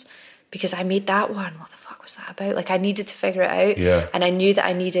decisions, because I made that one. What the fuck was that about? I needed to figure it out. Yeah. And I knew that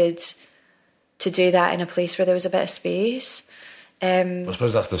I needed to do that in a place where there was a bit of space. I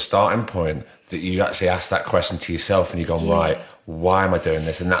suppose that's the starting point, that you actually ask that question to yourself and you've gone, right, why am I doing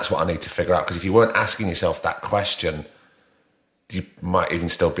this? And that's what I need to figure out. Because if you weren't asking yourself that question, you might even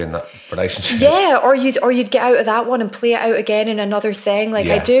still be in that relationship. Yeah, or you'd get out of that one and play it out again in another thing.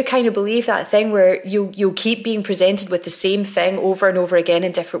 I do kind of believe that thing where you'll keep being presented with the same thing over and over again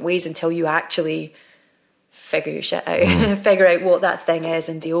in different ways until you actually figure your shit out, figure out what that thing is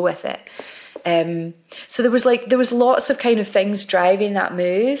and deal with it. So there was lots of kind of things driving that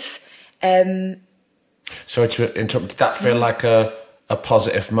move. Sorry to interrupt. Did that feel like a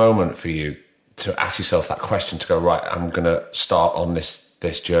positive moment for you, to ask yourself that question, to go, right, I'm going to start on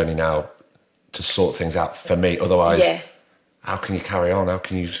this journey now to sort things out for me? Otherwise, how can you carry on? How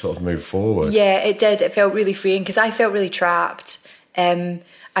can you sort of move forward? Yeah, it did. It felt really freeing, because I felt really trapped.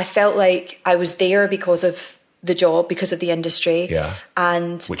 I felt like I was there because of the job, because of the industry. Yeah.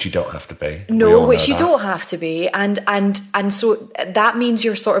 And which you don't have to be. No, which you don't have to be. And so that means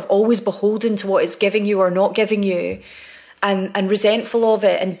you're sort of always beholden to what it's giving you or not giving you. And resentful of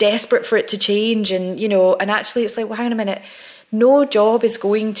it and desperate for it to change, and and actually it's well, hang on a minute, no job is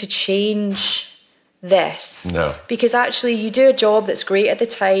going to change this. No. Because actually you do a job that's great at the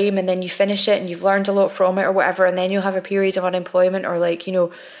time, and then you finish it and you've learned a lot from it or whatever, and then you'll have a period of unemployment or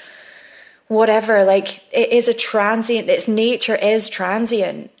whatever. It is a transient, its nature is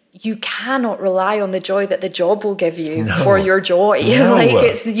transient. You cannot rely on the joy that the job will give you for your joy. No.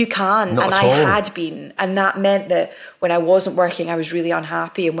 You can't. Not and at I all. had been. And that meant that when I wasn't working, I was really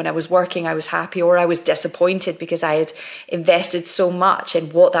unhappy. And when I was working, I was happy, or I was disappointed because I had invested so much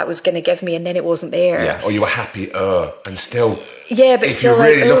in what that was going to give me, and then it wasn't there. Yeah, or you were happy, and still. Yeah, but if still, you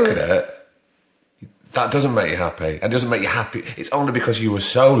really look at it, that doesn't make you happy. And doesn't make you happy. It's only because you were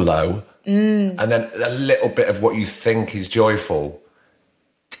so low, and then a little bit of what you think is joyful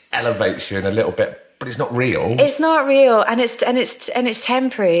elevates you in a little bit, but it's not real. It's not real, and it's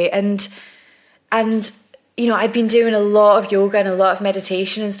temporary. And I'd been doing a lot of yoga and a lot of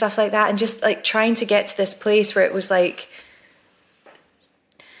meditation and stuff like that, and just trying to get to this place where it was the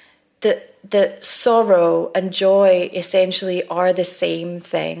sorrow and joy essentially are the same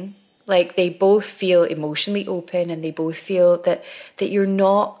thing. They both feel emotionally open, and they both feel that you're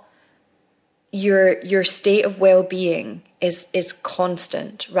not, your state of well-being is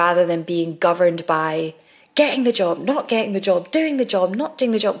constant, rather than being governed by getting the job, not getting the job, doing the job, not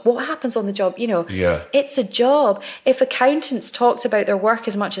doing the job, what happens on the job, Yeah. It's a job. If accountants talked about their work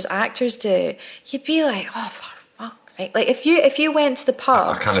as much as actors do, you'd be like, oh, for fuck's sake. If you went to the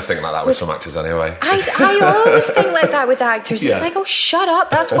pub... I kind of think like that with some actors anyway. I always think like that with actors. Yeah. It's oh, shut up.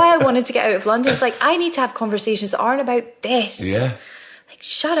 That's why I wanted to get out of London. It's I need to have conversations that aren't about this. Yeah.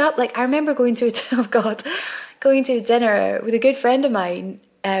 Shut up. I remember going to a dinner with a good friend of mine.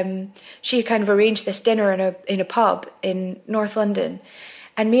 She had kind of arranged this dinner in a pub in North London,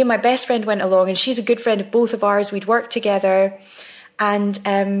 and me and my best friend went along, and she's a good friend of both of ours. We'd worked together,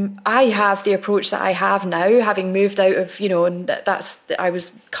 And I have the approach that I have now, having moved out of, and I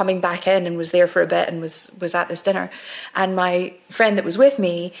was coming back in and was there for a bit and was at this dinner. And my friend that was with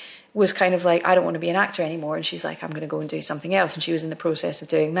me was kind of like, I don't want to be an actor anymore. And she's like, I'm going to go and do something else. And she was in the process of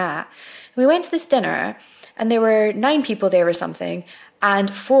doing that. And we went to this dinner and there were 9 people there or something. And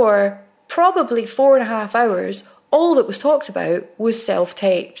for probably 4.5 hours, all that was talked about was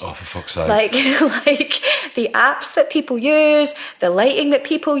self-tapes. Oh, for fuck's sake. Like the apps that people use, the lighting that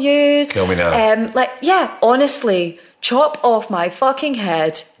people use. Kill me now. Honestly, chop off my fucking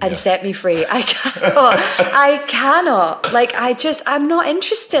head and set me free. I cannot. I'm not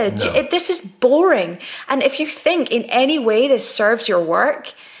interested. No. This is boring. And if you think in any way this serves your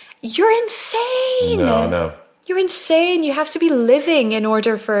work, you're insane. No. You're insane. You have to be living in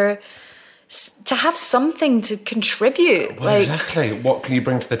order to have something to contribute. Well, exactly. What can you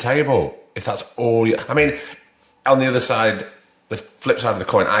bring to the table if that's all you... I mean, on the other side, the flip side of the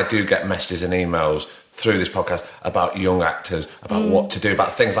coin, I do get messages and emails through this podcast about young actors, about what to do,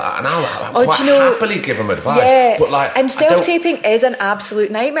 about things like that. And I'll quite happily give them advice. Yeah, but and self-taping is an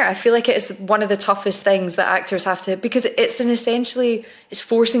absolute nightmare. I feel like it is one of the toughest things that actors have to... Because it's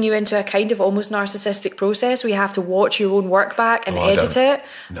forcing you into a kind of almost narcissistic process where you have to watch your own work back and edit it.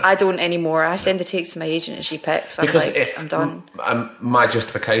 No. I don't anymore. I send the takes to my agent and she picks. I'm done. My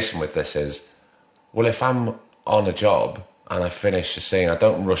justification with this is, well, if I'm on a job and I finish a scene, I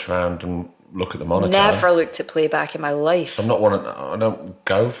don't rush around and look at the monitor. Never looked at playback in my life. I don't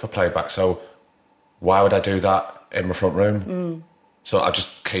go for playback, so why would I do that in my front room? So I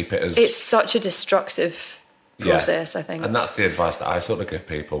just keep it as... It's such a destructive process, I think. And that's the advice that I sort of give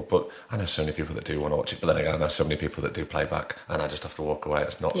people. But I know so many people that do want to watch it, but then again, I know so many people that do playback, and I just have to walk away.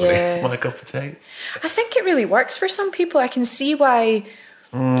 It's not really my cup of tea. I think it really works for some people. I can see why...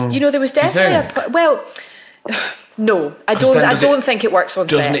 there was definitely No, I don't think it works on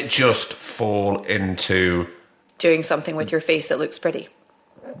set. Doesn't it just fall into doing something with your face that looks pretty?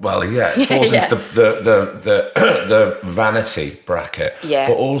 Well, yeah, it falls into the vanity bracket. Yeah.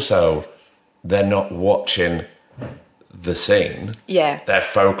 But also, they're not watching the scene. Yeah. They're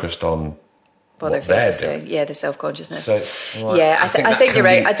focused on what they're doing. Yeah, the self-consciousness. So I think you're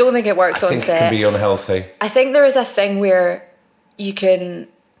right. I don't think it works on set. I think it can be unhealthy. I think there is a thing where you can...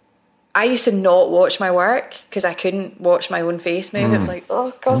 I used to not watch my work because I couldn't watch my own face move. It was like,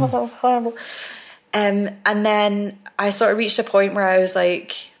 oh God, that was horrible. And then I sort of reached a point where I was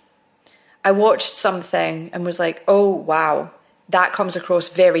like, I watched something and was like, oh wow, that comes across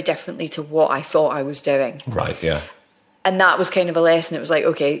very differently to what I thought I was doing. Right, yeah. And that was kind of a lesson. It was like,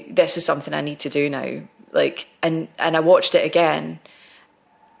 okay, this is something I need to do now. Like, and I watched it again,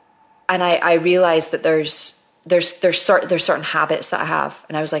 and I realized that there's certain habits that I have,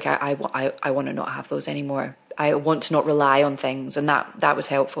 and I was like, I want to not have those anymore. I want to not rely on things, and that was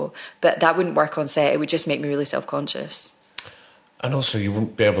helpful. But that wouldn't work on set. It would just make me really self-conscious. And also, you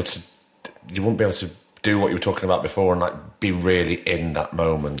wouldn't be able to do what you were talking about before and like be really in that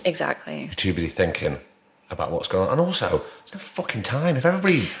moment. Exactly. You're too busy thinking about what's going on, and also there's no fucking time. If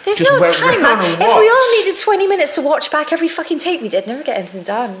everybody there's just no went time, round man. and If watched, we all needed 20 minutes to watch back every fucking take we did, never get anything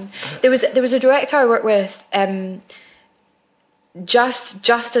done. There was a director I worked with, just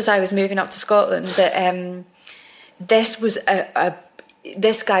as I was moving up to Scotland, that this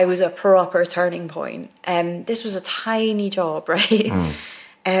guy was a proper turning point. This was a tiny job, right?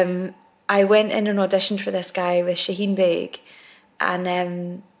 I went in and auditioned for this guy with Shaheen Baig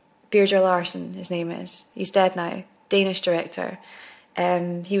and Birger Larsen, his name is. He's dead now. Danish director.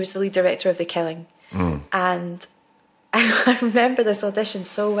 He was the lead director of The Killing. And I remember this audition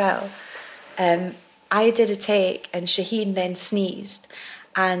so well. I did a take and Shaheen then sneezed,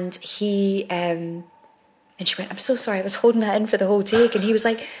 and she went, I'm so sorry, I was holding that in for the whole take. And he was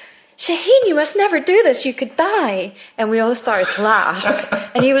like, Shaheen, you must never do this, you could die. And we all started to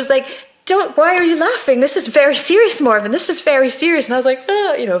laugh. And he was like, why are you laughing? This is very serious, Morven. This is very serious. And I was like,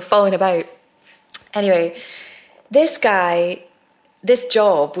 falling about. Anyway, this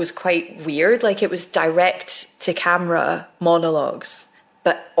job was quite weird. Like, it was direct to camera monologues,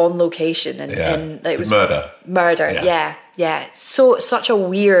 but on location. And it was murder. Yeah. So such a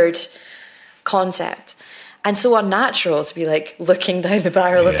weird concept. And so unnatural to be like looking down the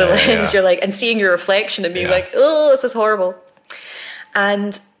barrel of the lens. You're like, and seeing your reflection and being like, oh, this is horrible.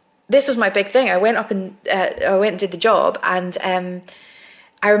 And this was my big thing. I went up and did the job, and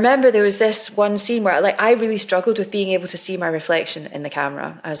I remember there was this one scene where I really struggled with being able to see my reflection in the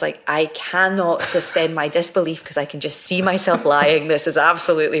camera. I was like, I cannot suspend my disbelief because I can just see myself lying. This is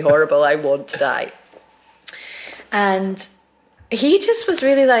absolutely horrible. I want to die. And he just was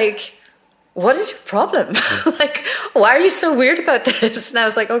really like, what is your problem? Like, why are you so weird about this? And I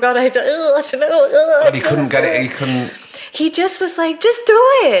was like, oh God, I don't know. But he couldn't get it. He couldn't. He just was like, just do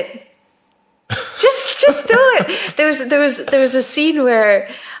it. Just do it. There was a scene where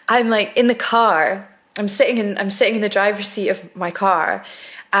I'm like in the car. I'm sitting in the driver's seat of my car,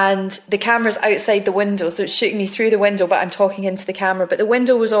 and the camera's outside the window, so it's shooting me through the window, but I'm talking into the camera. But the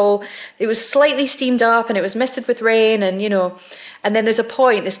window was slightly steamed up, and it was misted with rain, and and then there's a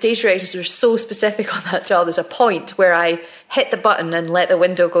point, the stage directors were so specific on that job, there's a point where I hit the button and let the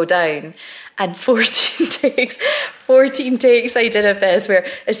window go down. And 14 takes I did of this, where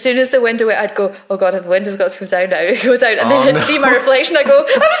as soon as the window went, I'd go, oh God, the window's got to go down now, go down. And then I'd see my reflection, I'd go, I'm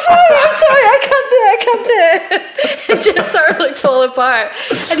sorry, I can't do it. It just sort of like fall apart.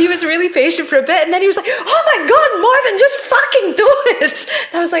 And he was really patient for a bit, and then he was like, oh my God, Morven, just fucking do it.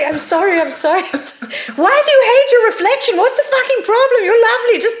 And I was like, I'm sorry. I was like, why do you hate your reflection? What's the fucking problem? You're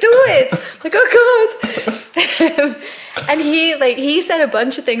lovely, just do it. Like, oh God. And he said a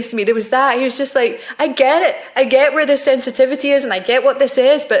bunch of things to me. There was that. He was just like, I get it. I get where the sensitivity is, and I get what this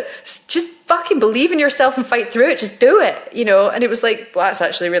is, but just fucking believe in yourself and fight through it. Just do it, And it was like, well, that's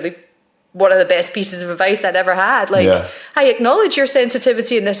actually really one of the best pieces of advice I'd ever had. Like, I acknowledge your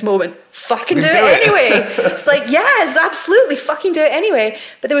sensitivity in this moment. Fucking do it anyway. It's like, yes, absolutely. Fucking do it anyway.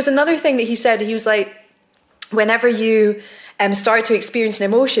 But there was another thing that he said. He was like, whenever you start to experience an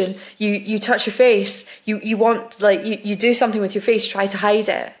emotion, you touch your face, you want, like, you do something with your face, try to hide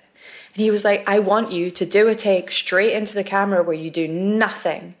it. And he was like, I want you to do a take straight into the camera where you do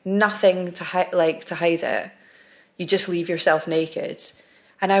nothing to hide it. You just leave yourself naked.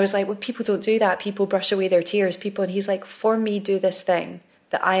 And I was like, well, people don't do that. People brush away their tears. And he's like, for me, do this thing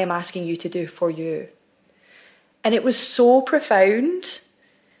that I am asking you to do for you. And it was so profound.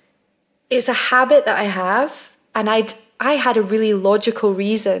 It's a habit that I have, and I had a really logical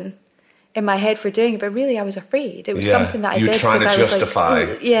reason in my head for doing it, but really I was afraid. It was something that I did. You were trying to justify.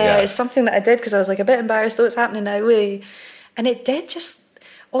 Like, it's something that I did because I was like a bit embarrassed, though it's happening now. And it did just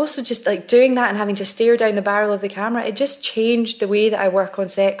like doing that and having to stare down the barrel of the camera, it just changed the way that I work on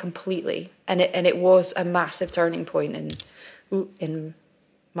set completely. And it was a massive turning point in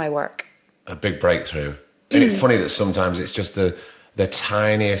my work. A big breakthrough. And it's funny that sometimes it's just the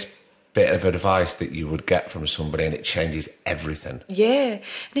tiniest bit of advice that you would get from somebody, and it changes everything. Yeah, and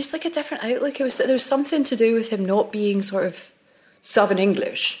it's like a different outlook. There was something to do with him not being sort of Southern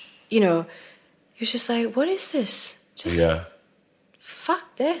English. He was just like, what is this? Just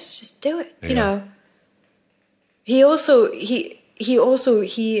fuck this, just do it.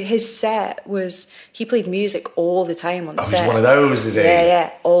 His set was, he played music all the time on the set. He's one of those, is he?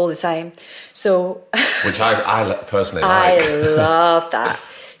 Yeah, all the time. So which I personally like. I love that.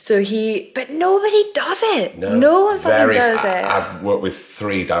 But nobody does it. No one fucking does it. I've worked with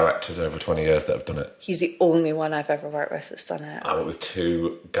 3 directors over 20 years that have done it. He's the only one I've ever worked with that's done it. I worked with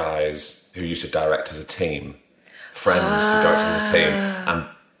 2 guys who used to direct as a team, friends who directed as a team, and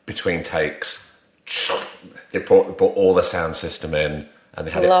between takes, they brought all the sound system in, and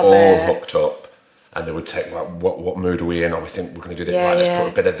they had it all hooked up, and they would take, like, what mood are we in? We think we're going to do this. Let's put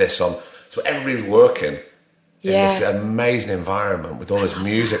a bit of this on. So everybody's working in this amazing environment with all this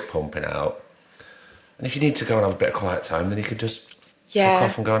music pumping out. And if you need to go and have a bit of quiet time, then you can just fuck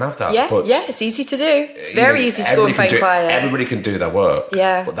off and go and have that. But it's easy to do. It's very easy to go and find quiet. Everybody can do their work.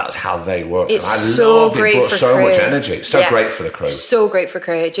 Yeah. But that's how they work. It's and I so love great it. Brought for so crew. much energy. It's so great for the crew. So great for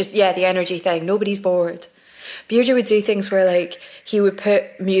crew. Just, the energy thing. Nobody's bored. Beardy would do things where, like, he would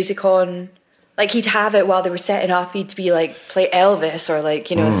put music on. Like, he'd have it while they were setting up. He'd be like, play Elvis or, like,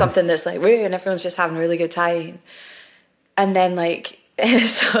 something that's like, woo, and everyone's just having a really good time. And then, like,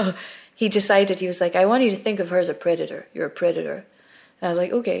 so he decided, he was like, I want you to think of her as a predator. You're a predator. And I was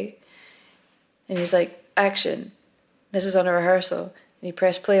like, okay. And he's like, action. This is on a rehearsal. And he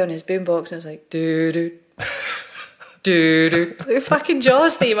pressed play on his boombox, and I was like, doo-doo. Doo-doo. The fucking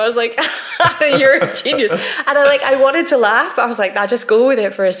Jaws theme. I was like, you're a genius. And I wanted to laugh. I was like, nah, just go with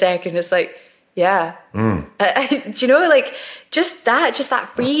it for a second. It's like, yeah. Do you know, like, just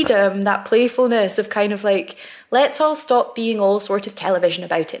that freedom, that playfulness of kind of like, let's all stop being all sort of television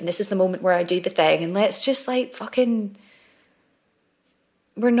about it, and this is the moment where I do the thing, and let's just, like, fucking,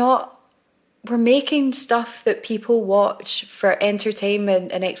 we're making stuff that people watch for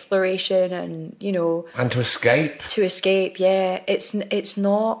entertainment and exploration and, and to escape. It's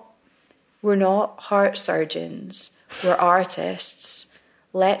not, we're not heart surgeons, we're artists.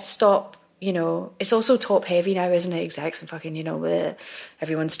 Let's stop. It's also top heavy now, isn't it? Execs and fucking,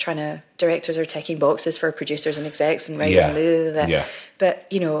 everyone's directors are ticking boxes for producers and execs and writers and blah, blah, blah. Yeah.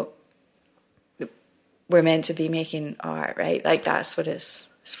 But, we're meant to be making art, right? Like, that's what it's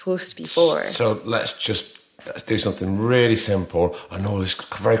supposed to be for. So let's do something really simple. I know it's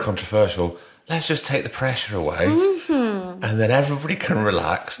very controversial. Let's just take the pressure away, and then everybody can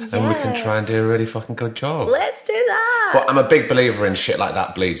relax, and we can try and do a really fucking good job. Let's do that. But I'm a big believer in shit like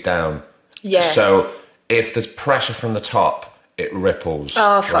that bleeds down. Yeah. So if there's pressure from the top, it ripples.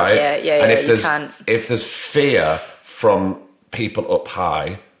 Oh, fuck right? Yeah. And if there's fear from people up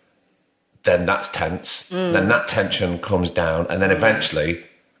high, then that's tense. Then that tension comes down, and then eventually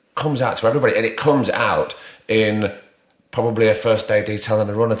comes out to everybody, and it comes out in probably a first AD telling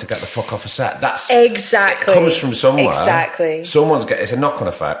a runner to get the fuck off a set. That's exactly. It comes from somewhere. Exactly. It's a knock-on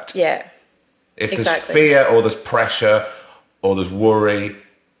effect. Yeah. If there's fear or there's pressure or there's worry,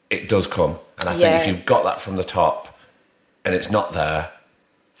 it does come. And I think if you've got that from the top and it's not there,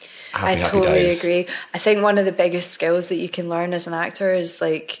 I totally agree. I think one of the biggest skills that you can learn as an actor is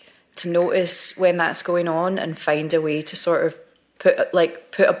like to notice when that's going on and find a way to sort of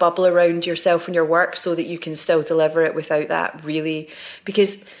put a bubble around yourself and your work so that you can still deliver it without that really,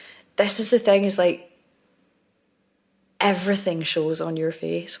 because this is the thing, is like everything shows on your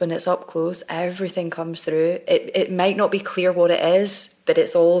face when it's up close. Everything comes through. It might not be clear what it is, but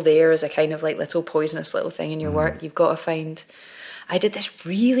it's all there as a kind of like little poisonous little thing in your work. You've got to find. I did this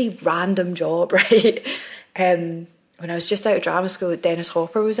really random job, right? When I was just out of drama school that Dennis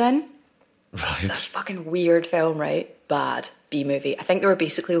Hopper was in. Right. It's a fucking weird film, right? Bad B-movie. I think they were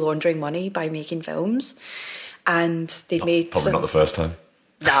basically laundering money by making films, and they'd made probably not the first time.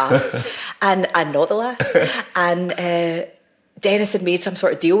 Nah, and not the last. And Dennis had made some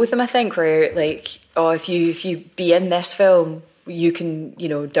sort of deal with them, I think, where like, oh, if you be in this film, you can,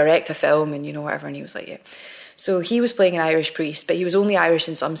 direct a film and whatever. And he was like, yeah. So he was playing an Irish priest, but he was only Irish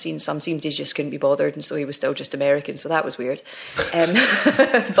in some scenes. Some scenes he just couldn't be bothered, and so he was still just American. So that was weird.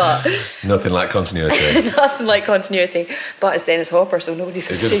 But nothing like continuity. Nothing like continuity. But it's Dennis Hopper, so nobody's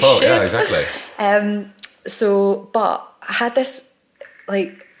going to say fault. shit. Yeah, exactly. But I had this,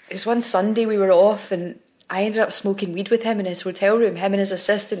 it was one Sunday we were off, and I ended up smoking weed with him in his hotel room, him and his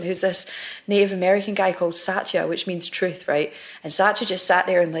assistant, who's this Native American guy called Satya, which means truth, right? And Satya just sat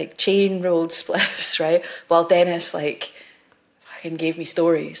there and chain rolled spliffs, right? While Dennis fucking gave me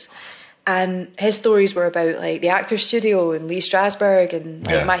stories. And his stories were about the Actors Studio and Lee Strasberg,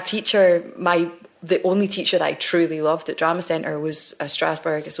 and my teacher, the only teacher that I truly loved at Drama Centre was a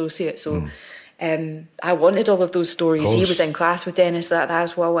Strasberg associate. So I wanted all of those stories. He was in class with Dennis, that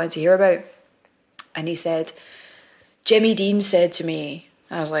was what I wanted to hear about. And he said, Jimmy Dean said to me,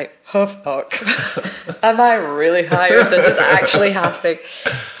 I was like, oh fuck, am I really high or is this actually happening?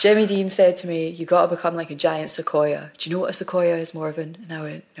 Jimmy Dean said to me, you got to become like a giant sequoia. Do you know what a sequoia is, Morven? And I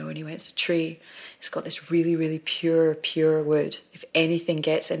went, no. And he went, it's a tree. It's got this really, really pure wood. If anything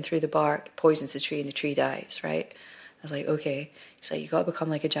gets in through the bark, it poisons the tree and the tree dies, right? I was like, okay. He's like, you got to become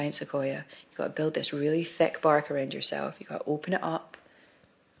like a giant sequoia. You got to build this really thick bark around yourself. You got to open it up.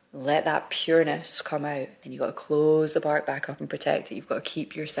 Let that pureness come out. Then you've got to close the bark back up and protect it. You've got to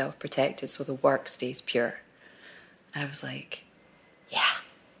keep yourself protected so the work stays pure. And I was like, yeah,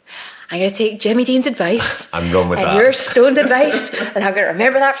 I'm going to take Jimmy Dean's advice. I'm run with that. And your stoned advice. And I'm going to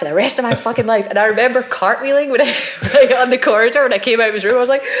remember that for the rest of my fucking life. And I remember cartwheeling when on the corridor when I came out of his room. I was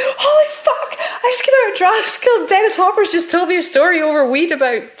like, holy fuck, I just came out of drama school. Dennis Hopper's just told me a story over weed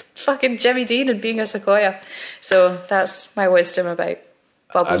about fucking Jimmy Dean and being a sequoia. So that's my wisdom about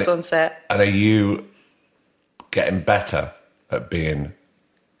bubbles on set. And are you getting better at being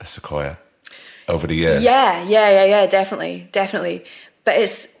a sequoia over the years? Yeah, definitely.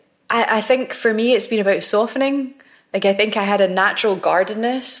 But I think for me it's been about softening. I think I had a natural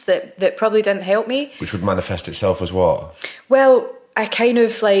guardedness that probably didn't help me. Which would manifest itself as what? Well, I kind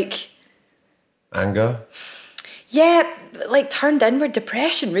of anger? Yeah, turned inward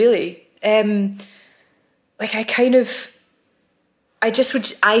depression, really. I just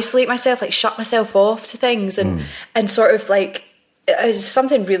would isolate myself, shut myself off to things and sort of there's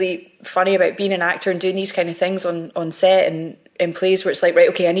something really funny about being an actor and doing these kind of things on set and in plays where it's right,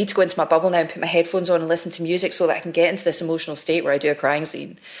 okay, I need to go into my bubble now and put my headphones on and listen to music so that I can get into this emotional state where I do a crying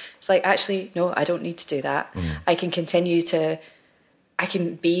scene. It's actually, no, I don't need to do that. I can I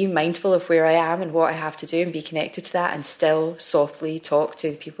can be mindful of where I am and what I have to do and be connected to that and still softly talk to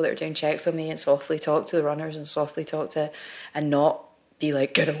the people that are doing checks on me and softly talk to the runners and softly talk to, and not be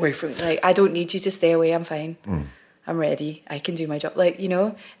get away from me. I don't need you to stay away. I'm fine. I'm ready. I can do my job.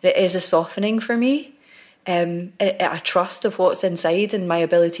 It is a softening for me. A trust of what's inside and my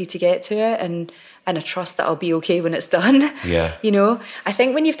ability to get to it and a trust that I'll be okay when it's done. Yeah. I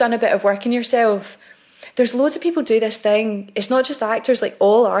think when you've done a bit of work in yourself, there's loads of people do this thing. It's not just actors,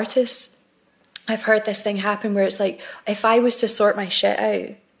 all artists. I've heard this thing happen where it's like, if I was to sort my shit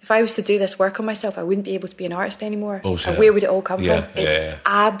out, if I was to do this work on myself, I wouldn't be able to be an artist anymore. Bullshit. And where would it all come Yeah, from? It's yeah.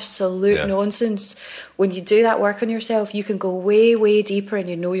 absolute nonsense. When you do that work on yourself, you can go way, way deeper, and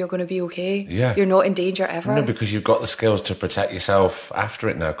you know you're going to be okay. Yeah. You're not in danger ever. No, because you've got the skills to protect yourself after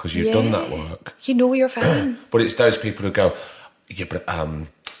it now, because you've done that work. You know you're fine. But it's those people who go, yeah, but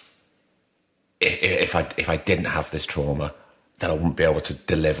if I didn't have this trauma, then I wouldn't be able to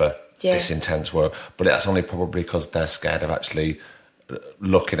deliver this intense work. But that's only probably because they're scared of actually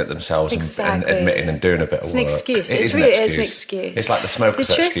looking at themselves and admitting and doing a bit of work. It's an excuse. It really is an excuse. It's like the smoker's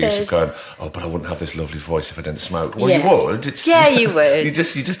excuse of going, oh, but I wouldn't have this lovely voice if I didn't smoke. Well, you would. You would. You're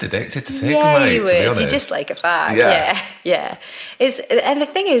just addicted to cigs, mate, you would. To be honest. You just like a fag. Yeah. And the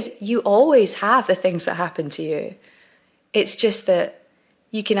thing is, you always have the things that happen to you. It's just that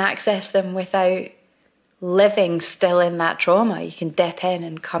you can access them without living still in that trauma. You can dip in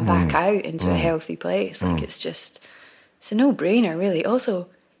and come back out into a healthy place. Like it's a no-brainer, really. Also,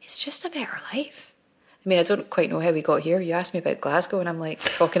 it's just a better life. I mean, I don't quite know how we got here. You asked me about Glasgow, and I'm like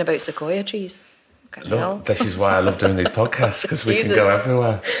talking about sequoia trees. Look, this is why I love doing these podcasts, because we can go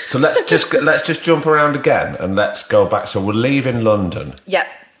everywhere. So let's just jump around again, and let's go back. So we're leaving London. Yep.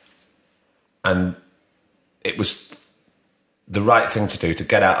 And it was the right thing to do to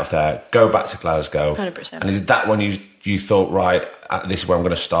get out of there, go back to Glasgow. 100%. And is that when you thought, right, this is where I'm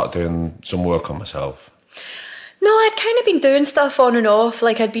going to start doing some work on myself? No, I'd kind of been doing stuff on and off.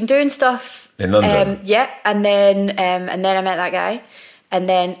 Like I'd been doing stuff in London. And then I met that guy, and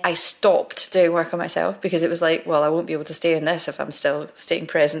then I stopped doing work on myself because it was like, well, I won't be able to stay in this if I'm still staying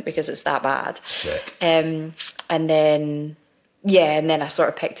present because it's that bad. Shit. And then I sort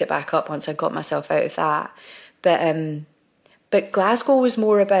of picked it back up once I got myself out of that. But Glasgow was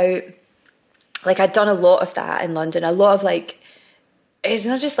more about, like, I'd done a lot of that in London, a lot of like. It's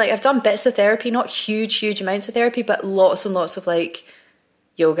not just like, I've done bits of therapy, not huge amounts of therapy, but lots and lots of like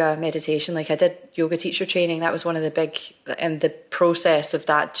yoga, meditation. Like I did yoga teacher training. That was one of the big, and the process of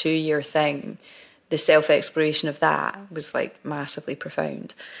that 2-year thing, the self-exploration of that was like massively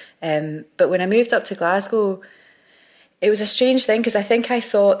profound. But when I moved up to Glasgow, it was a strange thing because I think I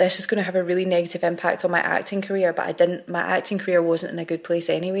thought this is going to have a really negative impact on my acting career, but I didn't. My acting career wasn't in a good place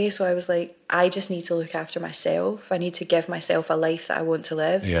anyway, so I was like, I just need to look after myself. I need to give myself a life that I want to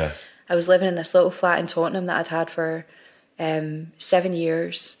live. Yeah. I was living in this little flat in Tottenham that I'd had for 7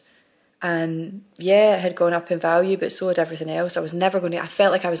 years, and it had gone up in value, but so had everything else. I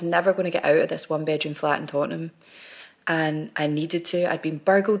felt like I was never going to get out of this 1-bedroom flat in Tottenham. And I needed to. I'd been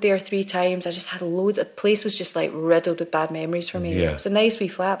burgled there 3 times. I just had loads. The place was just like riddled with bad memories for me. It was a nice wee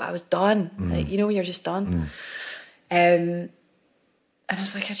flat, but I was done. Like, you know when you're just done. And I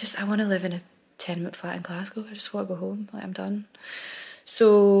was like, I want to live in a tenement flat in Glasgow. I just want to go home. Like, I'm done.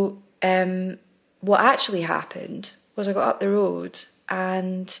 So what actually happened was I got up the road,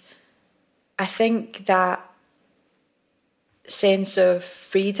 and I think that sense of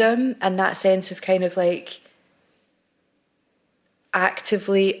freedom and that sense of kind of like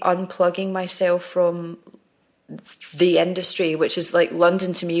actively unplugging myself from the industry, which is like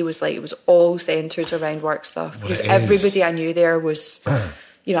London to me was like, it was all centered around work stuff, because everybody I knew there was,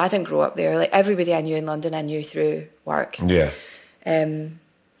 you know, I didn't grow up there. Like everybody I knew in London, I knew through work. Yeah. And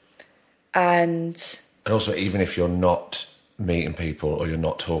also, even if you're not meeting people or you're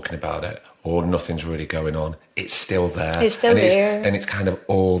not talking about it or nothing's really going on, it's still there. It's still there. And it's kind of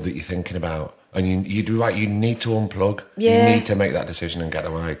all that you're thinking about. And you do right, you need to unplug. Yeah. You need to make that decision and get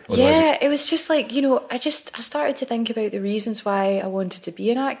away. Otherwise it was just like, you know, I started to think about the reasons why I wanted to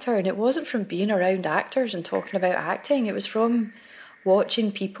be an actor, and it wasn't from being around actors and talking about acting. It was from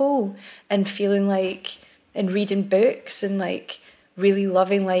watching people and feeling like, and reading books and like really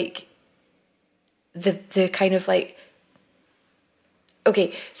loving like the kind of like,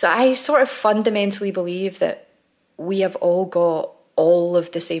 okay, so I sort of fundamentally believe that we have all got all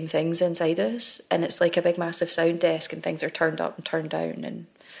of the same things inside us, and it's like a big massive sound desk, and things are turned up and turned down,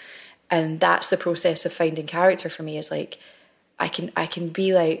 and that's the process of finding character for me. Is like I can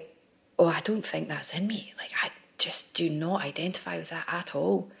be like, oh, I don't think that's in me, like I just do not identify with that at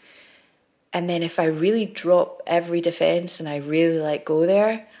all. And then if I really drop every defense and I really like go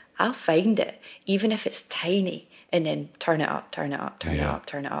there, I'll find it, even if it's tiny, and then turn it up, turn it up, turn it up,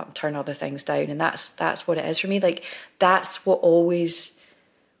 turn it up, turn other things down. And that's what it is for me. Like that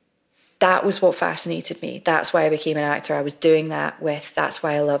was what fascinated me. That's why I became an actor. I was doing that's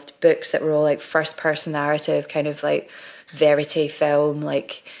why I loved books that were all like first person narrative, kind of like verite film,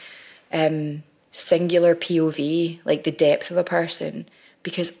 like singular POV, like the depth of a person.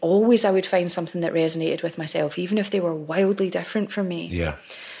 Because always I would find something that resonated with myself, even if they were wildly different from me. Yeah.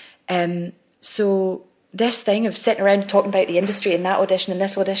 So this thing of sitting around talking about the industry and that audition and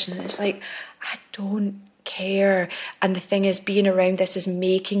this audition, and it's like, I don't care. And the thing is, being around this is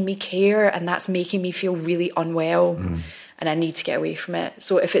making me care, and that's making me feel really unwell. And I need to get away from it.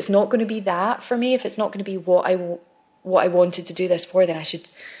 So if it's not going to be that for me, if it's not going to be what I wanted to do this for, then I should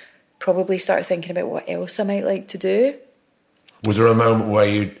probably start thinking about what else I might like to do. Was there a moment where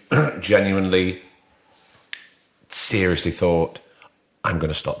you genuinely, seriously thought, I'm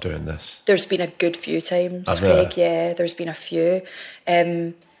going to stop doing this? There's been a good few times, Craig. Yeah, there's been a few.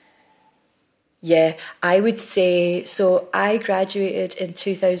 Yeah, I would say, so I graduated in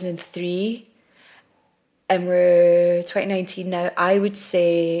 2003 and we're 2019 now. I would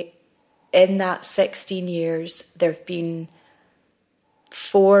say in that 16 years, there have been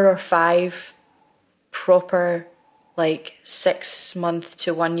 4 or 5 proper, like 6 month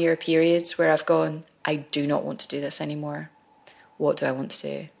to 1 year periods where I've gone, I do not want to do this anymore. What do I want to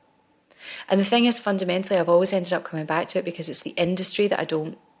do? And the thing is, fundamentally, I've always ended up coming back to it because it's the industry that I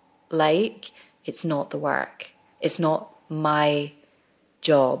don't like. It's not the work. It's not my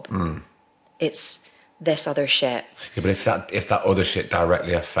job. It's this other shit. Yeah, but if that other shit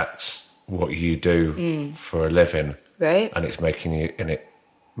directly affects what you do for a living, right, and it's making you, and it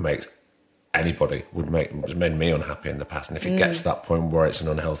makes anybody has made me unhappy in the past, and if it gets to that point where it's an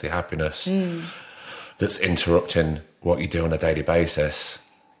unhealthy happiness that's interrupting what you do on a daily basis,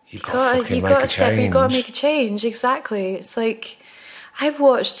 you've got to fucking make a change. You've got to make a change. Exactly. It's like, I've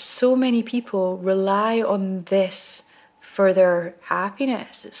watched so many people rely on this for their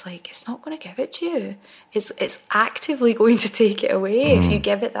happiness. It's like, it's not going to give it to you. It's actively going to take it away if you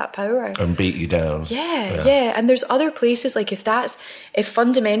give it that power. And beat you down. Yeah. And there's other places, like if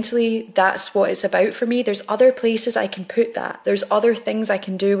fundamentally that's what it's about for me, there's other places I can put that. There's other things I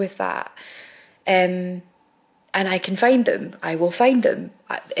can do with that. And I can find them. I will find them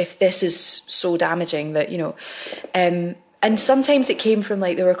if this is so damaging that, and sometimes it came from,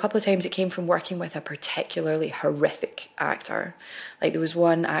 like, there were a couple of times it came from working with a particularly horrific actor. Like, there was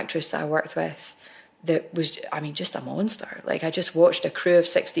one actress that I worked with that was, just a monster. Like, I just watched a crew of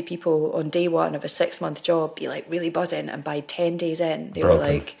 60 people on day one of a 6-month job be, like, really buzzing. And by 10 days in, they were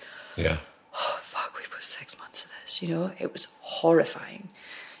like, yeah, oh, fuck, we put 6 months of this, It was horrifying.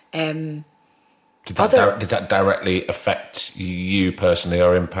 Did that directly affect you personally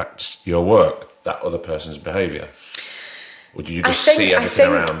or impact your work, that other person's behaviour? Or did you just see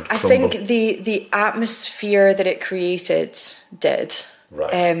everything around crumble? I think the atmosphere that it created did.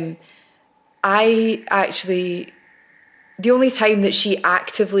 Right. I actually, the only time that she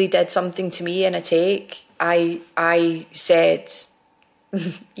actively did something to me in a take, I said,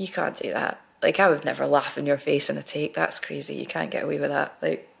 you can't do that. Like, I would never laugh in your face in a take. That's crazy. You can't get away with that.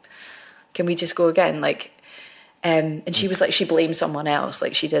 Like, can we just go again? Like, and she was like, she blamed someone else,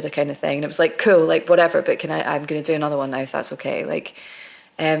 like she did a kind of thing, and it was like, cool, like whatever, but I'm going to do another one now if that's okay. Like,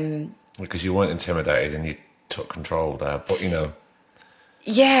 because you weren't intimidated and you took control there, but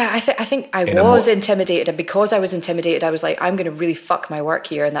yeah, I think I was intimidated, and because I was intimidated, I was like, I'm going to really fuck my work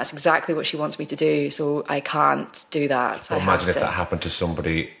here, and that's exactly what she wants me to do, so I can't do that. Well, imagine if that happened to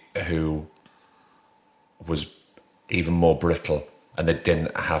somebody who was even more brittle and they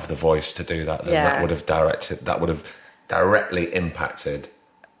didn't have the voice to do that, then that would have directly impacted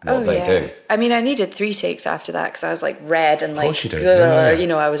what they do. I needed 3 takes after that because I was like red and like, of course you do.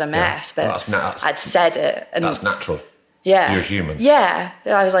 Yeah. I was a mess, but I'd said it. And that's natural. Yeah. You're human. Yeah.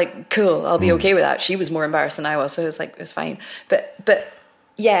 I was like, cool, I'll be okay with that. She was more embarrassed than I was, so it was like, it was fine. But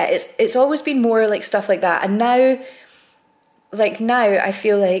yeah, it's always been more like stuff like that. And now I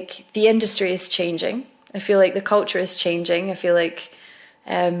feel like the industry is changing. I feel like the culture is changing. I feel like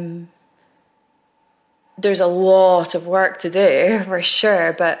there's a lot of work to do, for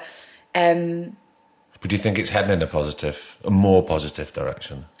sure. But do you think it's heading in a more positive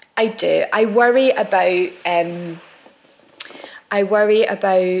direction? I do. I worry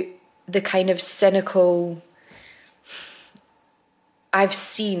about the kind of cynical. I've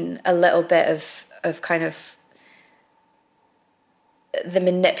seen a little bit of kind of the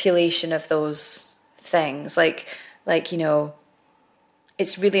manipulation of those things, like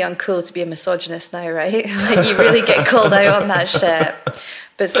it's really uncool to be a misogynist now, right? Like, you really get called out on that shit.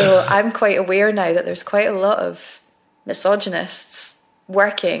 But so I'm quite aware now that there's quite a lot of misogynists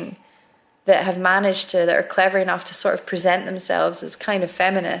working that have managed that are clever enough to sort of present themselves as kind of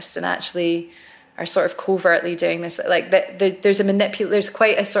feminists and actually are sort of covertly doing this. Like, there's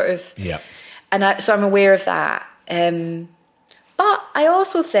quite a sort of, so I'm aware of that. But I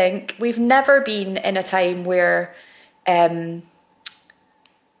also think we've never been in a time where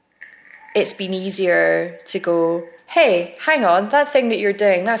it's been easier to go, hey, hang on, that thing that you're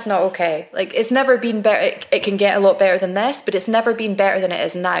doing, that's not okay. Like, it's never been better. It can get a lot better than this, but it's never been better than it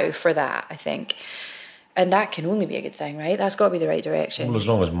is now for that, I think. And that can only be a good thing, right? That's got to be the right direction. Well, as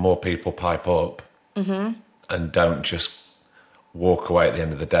long as more people pipe up and don't just walk away at the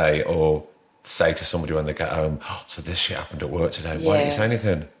end of the day or say to somebody when they get home, oh, so this shit happened at work today. Why didn't you say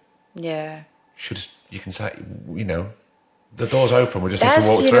anything? Yeah. You can say, you know, the door's open, we just need to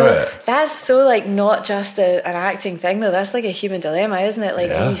walk through it. That's so, like, not just an acting thing, though. That's like a human dilemma, isn't it? Like,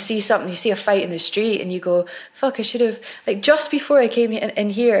 when you see something, you see a fight in the street and you go, fuck, I should have... Like, just before I came in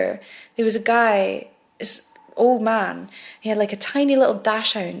here, there was a guy, this old man, he had like a tiny little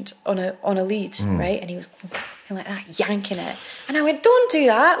dachshund on a lead, right? And he was like that, yanking it. And I went, don't do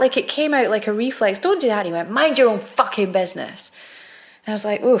that. Like, it came out like a reflex. Don't do that. And he went, mind your own fucking business. And I was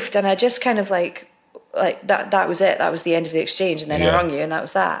like, oof. And I just kind of like that was it. That was the end of the exchange. And then I rung you and that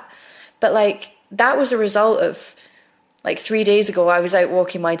was that. But like, that was a result of, like, 3 days ago, I was out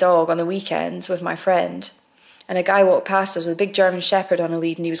walking my dog on the weekends with my friend, and a guy walked past us with a big German Shepherd on a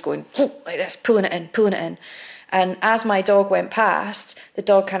lead, and he was going like this, pulling it in. And as my dog went past, the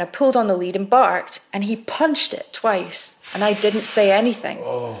dog kind of pulled on the lead and barked, and he punched it twice. And I didn't say anything.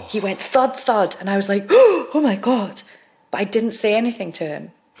 Oh. He went thud, thud. And I was like, oh my God. But I didn't say anything to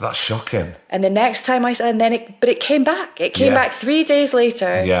him. That's shocking. And the next time but it came back. It came back 3 days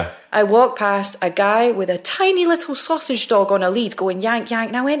later. Yeah. I walked past a guy with a tiny little sausage dog on a lead going yank, yank.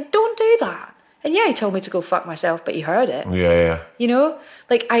 And I went, don't do that. And he told me to go fuck myself, but he heard it. Yeah. You know?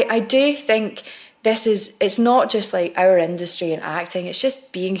 Like, I do think it's not just like our industry and acting. It's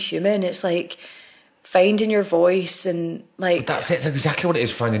just being human. It's like finding your voice and like... But that's it. That's exactly what it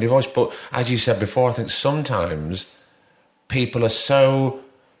is, finding your voice. But as you said before, I think sometimes people are so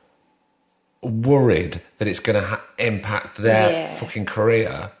worried that it's going to impact their fucking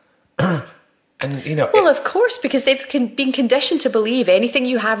career. And, you know... Well, of course, because they've been conditioned to believe anything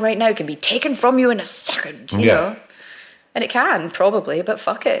you have right now can be taken from you in a second, you know? And it can, probably, but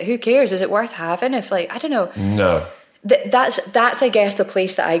fuck it. Who cares? Is it worth having? If, like, I don't know. No. That's, I guess, the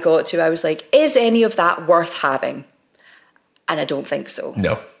place that I got to. I was like, is any of that worth having? And I don't think so.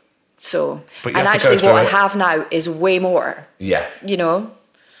 No. So, but and actually what I have now is way more. Yeah. You know?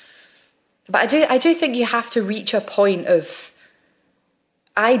 But I do think you have to reach a point of...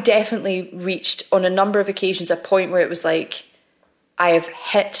 I definitely reached on a number of occasions a point where it was like, I have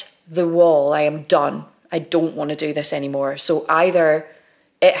hit the wall. I am done. I don't want to do this anymore. So either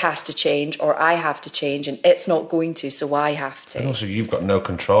it has to change or I have to change, and it's not going to, so I have to. And also, you've got no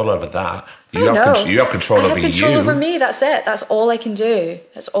control over that. You have control over you. I have control over me. That's it. That's all I can do.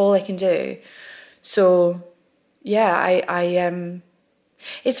 That's all I can do. So, yeah, I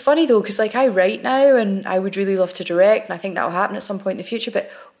it's funny though, because like I write now and I would really love to direct, and I think that'll happen at some point in the future.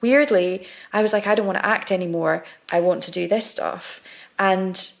 But weirdly, I was like, I don't want to act anymore. I want to do this stuff.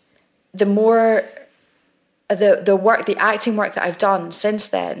 And the more the acting work that I've done since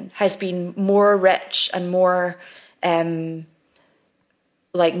then has been more rich and more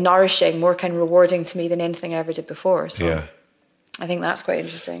like nourishing, more kind of rewarding to me than anything I ever did before. So I think that's quite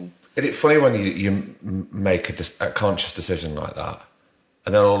interesting. Isn't it funny when you make a conscious decision like that,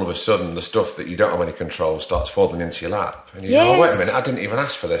 and then all of a sudden the stuff that you don't have any control starts falling into your lap, and you go, oh, wait a minute, I didn't even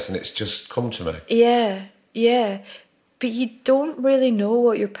ask for this, and it's just come to me. Yeah. But you don't really know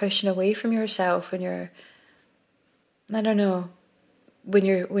what you're pushing away from yourself when you're, I don't know, when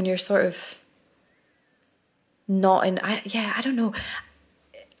you're sort of not in, I don't know.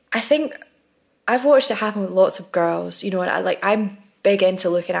 I think I've watched it happen with lots of girls, you know, and I'm big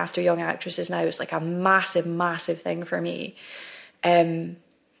into looking after young actresses now. It's like a massive, massive thing for me.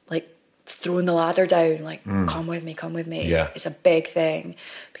 Like throwing the ladder down, like, come with me. Yeah. It's a big thing,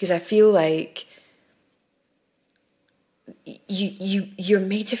 because I feel like you're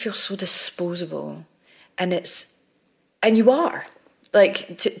made to feel so disposable, and you are,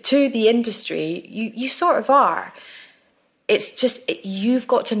 like, to the industry, you sort of are. It's just, you've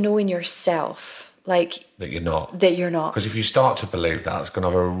got to know in yourself, like, that you're not. Because if you start to believe that, it's going to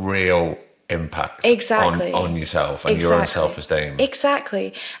have a real impact on yourself and your own self-esteem.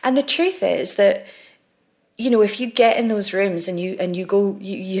 Exactly. And the truth is that, you know, if you get in those rooms and you go,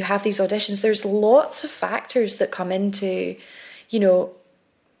 you have these auditions, there's lots of factors that come into, you know,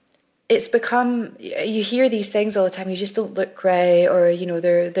 it's become, you hear these things all the time, you just don't look right, or, you know,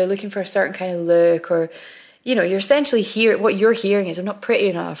 they're looking for a certain kind of look, or, you know, you're essentially what you're hearing is, I'm not pretty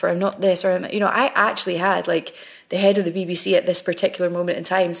enough, or I'm not this, or you know, I actually had like the head of the BBC at this particular moment in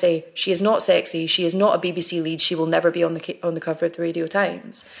time say, she is not sexy, she is not a BBC lead, she will never be on the cover of the Radio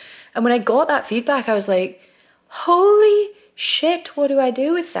Times. And when I got that feedback, I was like, holy shit, what do I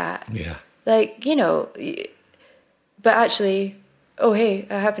do with that? Yeah. Like, you know, but actually, oh hey,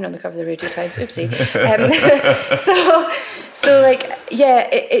 I have been on the cover of the Radio Times. Oopsie. So like, yeah,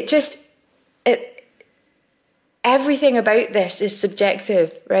 everything about this is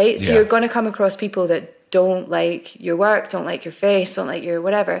subjective, right? So you're going to come across people that don't like your work, don't like your face, don't like your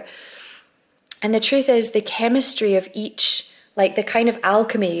whatever. And the truth is, the chemistry of each, like the kind of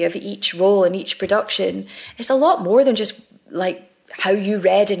alchemy of each role in each production, is a lot more than just like how you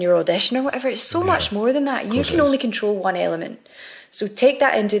read in your audition or whatever. It's so much more than that. You can only control one element. So take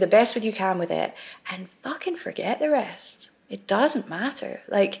that and do the best with you can with it, and fucking forget the rest. It doesn't matter.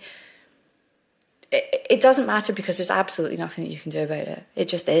 Like, it doesn't matter because there's absolutely nothing that you can do about it. It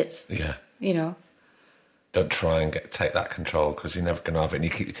just is. Yeah. You know? Don't try and take that control, because you're never going to have it.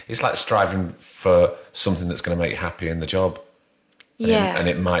 And it's like striving for something that's going to make you happy in the job. And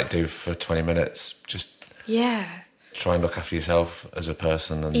it might do for 20 minutes. Just try and look after yourself as a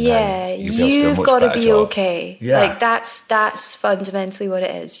person. And you've got to be okay. Yeah. Like, that's fundamentally what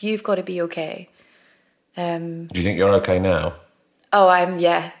it is. You've got to be okay. Do you think you're okay now? Oh,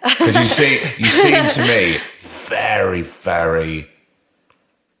 yeah. Because you seem to me very, very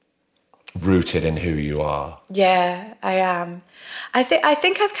rooted in who you are. Yeah, I am. I think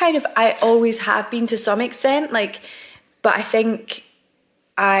I always have been to some extent, like, but I think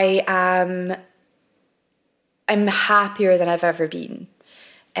I'm happier than I've ever been.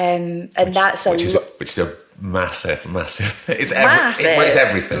 Which is a massive. It's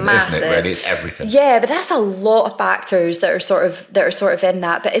everything, isn't it? Really, it's everything. Yeah, but that's a lot of factors that are sort of in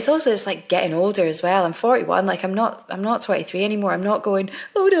that. But it's like getting older as well. I'm 41. Like, I'm not 23 anymore. I'm not going,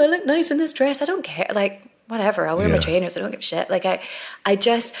 oh, do I look nice in this dress? I don't care. Like, whatever. I'll wear my trainers. I don't give a shit. Like, I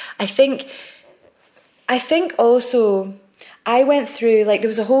think also I went through, like, there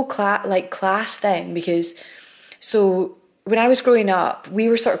was a whole class thing, because so when I was growing up, we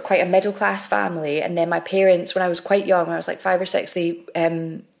were sort of quite a middle class family, and then my parents, when I was quite young, when I was like 5 or 6,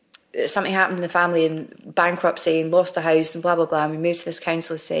 something happened in the family, and bankruptcy, and lost the house, and blah blah blah, and we moved to this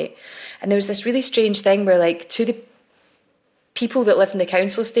council estate. And there was this really strange thing where, like, to the people that lived in the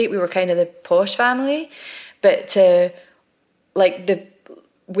council estate, we were kind of the posh family, but to like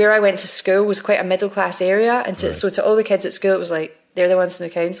where I went to school was quite a middle class area, and so to all the kids at school, it was like they're the ones from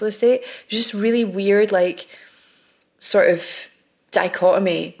the council estate. It was just really weird, like, sort of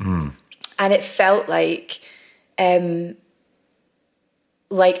dichotomy. And it felt like I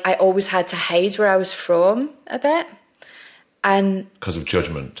always had to hide where I was from a bit, and because of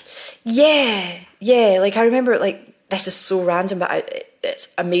judgment. Like, I remember, like, this is so random, but it's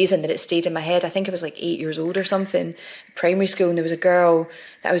amazing that it stayed in my head. I think I was like 8 years old or something, primary school, and there was a girl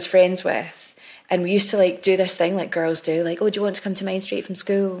that I was friends with, and we used to, like, do this thing like girls do, like, oh, do you want to come to mine straight from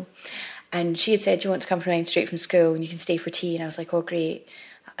school? And she had said, do you want to come from mine straight from school, and you can stay for tea? And I was like, oh, great.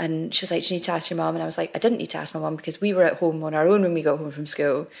 And she was like, do you need to ask your mum? And I was like, I didn't need to ask my mum, because we were at home on our own when we got home from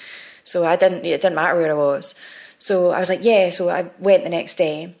school. So it didn't matter where I was. So I was like, yeah. So I went the next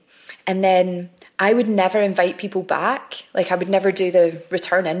day. And then I would never invite people back. Like, I would never do the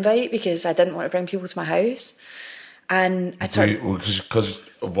return invite, because I didn't want to bring people to my house. And I started... Because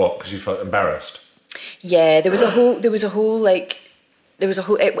of what? Because you felt embarrassed? Yeah, there was a whole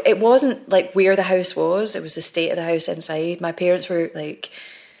it wasn't like where the house was, it was the state of the house inside. My parents were like,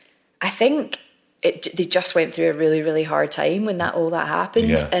 I think they just went through a really, really hard time when all that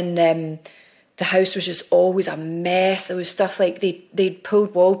happened. And the house was just always a mess. There was stuff like they'd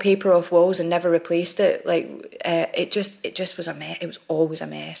pulled wallpaper off walls and never replaced it. Like, it just was a mess. It was always a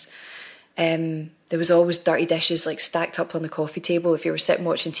mess. There was always dirty dishes, like, stacked up on the coffee table. If you were sitting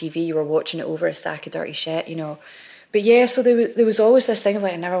watching TV, you were watching it over a stack of dirty shit, you know. But yeah, so there was always this thing of,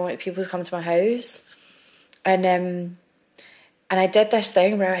 like, I never wanted people to come to my house. And I did this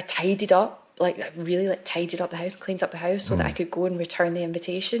thing where I tidied up, like, I really, like, tidied up the house, cleaned up the house so that I could go and return the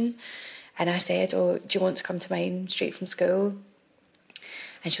invitation. And I said, oh, do you want to come to mine straight from school?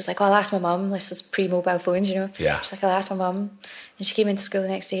 And she was like, oh, I'll ask my mum. This is pre-mobile phones, you know. Yeah. She's like, I'll ask my mum. And she came into school the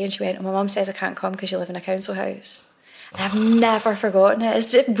next day and she went, oh, my mum says I can't come because you live in a council house. And I've never forgotten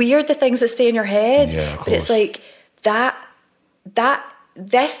it. It's weird, the things that stay in your head. Yeah, of course. But it's like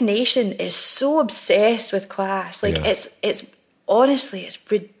this nation is so obsessed with class. Like, it's honestly,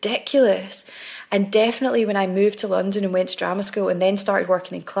 it's ridiculous. And definitely when I moved to London and went to drama school and then started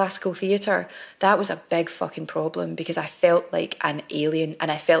working in classical theatre, that was a big fucking problem, because I felt like an alien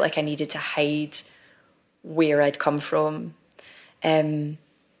and I felt like I needed to hide where I'd come from. And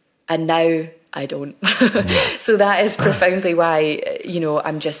now I don't. So that is profoundly why, you know,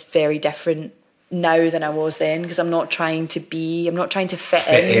 I'm just very different now than I was then, because I'm not trying to fit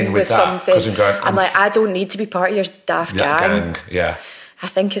in with something. I'm like, I don't need to be part of your daft gang. Yeah. I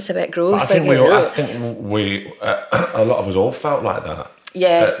think it's a bit gross. I think a lot of us all felt like that.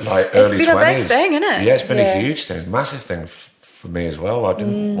 Yeah. Like it's early been 20s. a big thing, isn't it? Yeah, it's been a huge thing, massive thing for me as well. I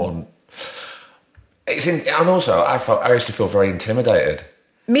didn't want... and also, I used to feel very intimidated.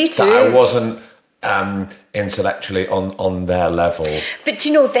 Me too. That I wasn't intellectually on their level. But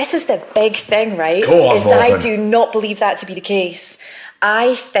you know, this is the big thing, right? Go on, is that I Morven. do not believe that to be the case.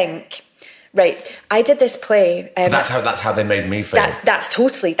 I think... Right, I did this play. That's how they made me feel. That's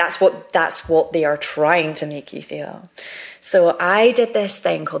what they are trying to make you feel. So I did this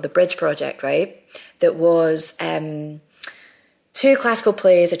thing called the Bridge Project, right? That was 2 classical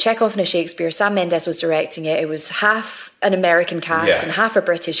plays, a Chekhov and a Shakespeare. Sam Mendes was directing it. It was half an American cast and half a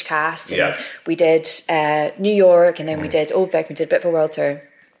British cast. And we did New York, and then we did Old Vic. We did a bit of a world tour,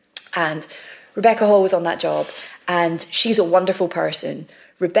 and Rebecca Hall was on that job, and she's a wonderful person.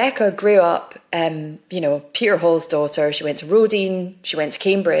 Rebecca grew up, Peter Hall's daughter. She went to Rodine, she went to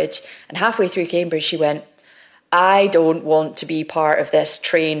Cambridge, and halfway through Cambridge she went, I don't want to be part of this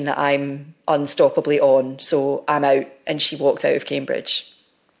train that I'm unstoppably on, so I'm out. And she walked out of Cambridge.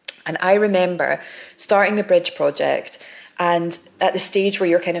 And I remember starting the Bridge Project, and at the stage where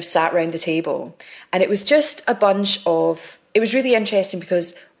you're kind of sat round the table, and it was just a bunch of... It was really interesting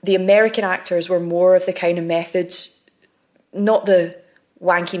because the American actors were more of the kind of method, not the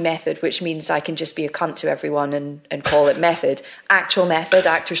wanky method, which means I can just be a cunt to everyone and call it method. Actual method,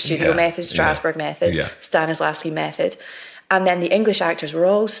 actor studio method, Strasbourg method, Stanislavski method. And then the English actors were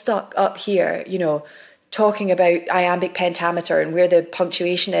all stuck up here, talking about iambic pentameter and where the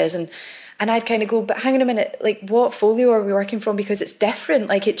punctuation is. And I'd kind of go, but hang on a minute, like what folio are we working from? Because it's different,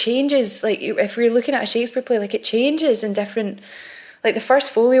 like it changes. Like if we're looking at a Shakespeare play, like it changes in different... Like the first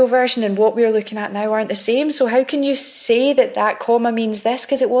folio version and what we're looking at now aren't the same. So how can you say that comma means this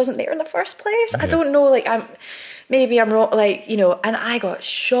because it wasn't there in the first place? I don't know. Like maybe I'm wrong. Like and I got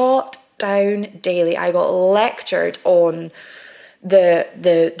shot down daily. I got lectured on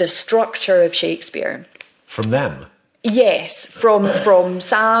the structure of Shakespeare from them. Yes, from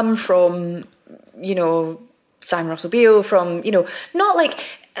Sam, from Sam Russell Beale, from not like.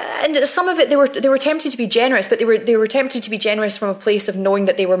 And some of it, they were tempted to be generous, but they were tempted to be generous from a place of knowing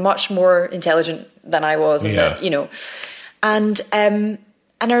that they were much more intelligent than I was, and that, And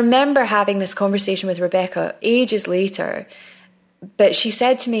I remember having this conversation with Rebecca ages later, but she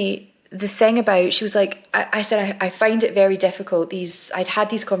said to me the thing about, she was like, I said I find it very difficult. I'd had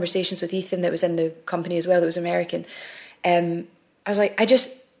these conversations with Ethan that was in the company as well, that was American. I was like,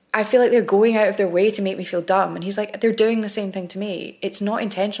 I feel like they're going out of their way to make me feel dumb. And he's like, they're doing the same thing to me. It's not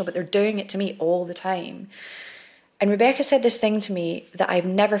intentional, but they're doing it to me all the time. And Rebecca said this thing to me that I've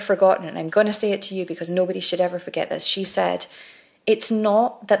never forgotten, and I'm going to say it to you because nobody should ever forget this. She said, it's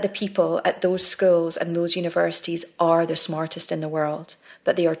not that the people at those schools and those universities are the smartest in the world,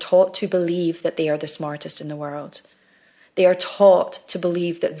 but they are taught to believe that they are the smartest in the world. They are taught to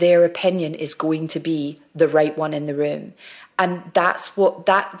believe that their opinion is going to be the right one in the room. And that's what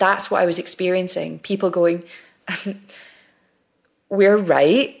I was experiencing. People going, we're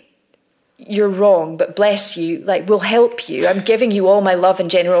right, you're wrong, but bless you, like we'll help you. I'm giving you all my love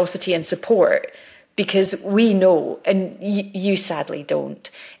and generosity and support because we know, and you sadly don't.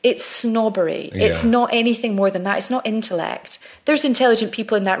 It's snobbery. Yeah. It's not anything more than that. It's not intellect. There's intelligent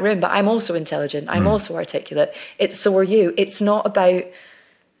people in that room, but I'm also intelligent. I'm also articulate. So are you. It's not about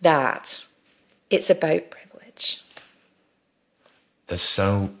that. It's about privilege. There's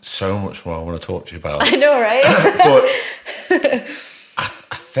so much more I want to talk to you about. I know, right? But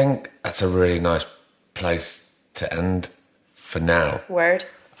I think that's a really nice place to end for now. Word.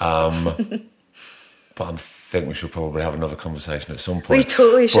 But I think we should probably have another conversation at some point. We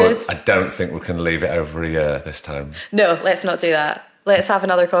totally should. But I don't think we can leave it over a year this time. No, let's not do that. Let's have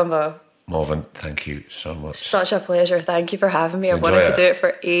another convo. Morven, thank you so much. Such a pleasure. Thank you for having me. I wanted to do it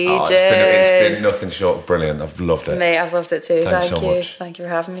for ages. Oh, it's been nothing short of brilliant. I've loved it. Mate, I've loved it too. Thanks Thank so you. much. Thank you for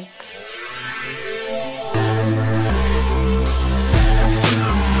having me.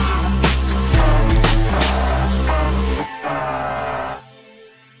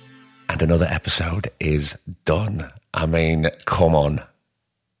 And another episode is done. I mean, come on.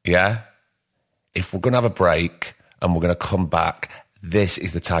 Yeah? If we're going to have a break and we're going to come back, this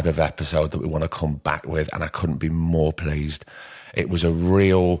is the type of episode that we want to come back with, and I couldn't be more pleased. It was a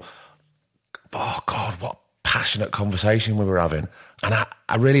real, oh God, what passionate conversation we were having. And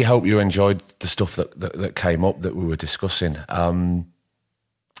I really hope you enjoyed the stuff that came up that we were discussing,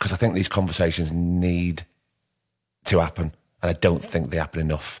 because I think these conversations need to happen, and I don't think they happen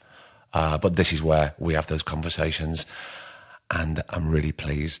enough. But this is where we have those conversations, and I'm really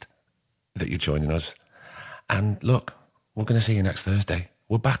pleased that you're joining us. And look, we're going to see you next Thursday.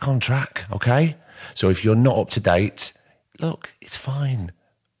 We're back on track, okay? So if you're not up to date, look, it's fine.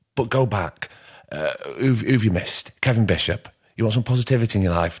 But go back. Who've you missed? Kevin Bishop. You want some positivity in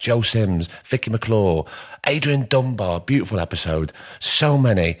your life? Joe Sims, Vicky McClure, Adrian Dunbar. Beautiful episode. So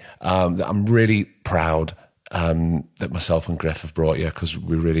many that I'm really proud that myself and Griff have brought you, because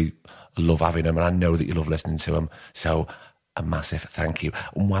we really love having them, and I know that you love listening to them. So a massive thank you.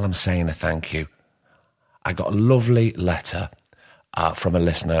 And while I'm saying a thank you, I got a lovely letter from a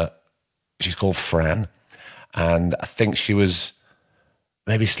listener. She's called Fran, and I think she was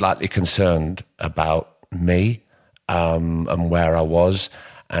maybe slightly concerned about me and where I was.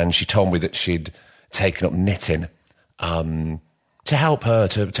 And she told me that she'd taken up knitting to help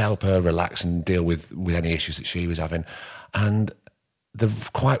her relax and deal with any issues that she was having. And the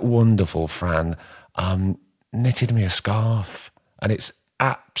quite wonderful Fran knitted me a scarf, and it's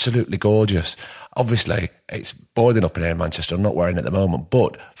absolutely gorgeous. Obviously, it's boiling up in here in Manchester. I'm not wearing it at the moment,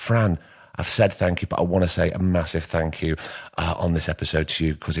 but Fran, I've said thank you, but I want to say a massive thank you on this episode to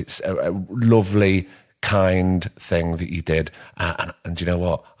you, because it's a lovely, kind thing that you did. And do you know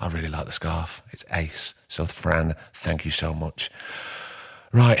what? I really like the scarf. It's ace. So Fran, thank you so much.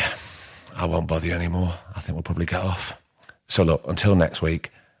 Right, I won't bother you anymore. I think we'll probably get off. So look, until next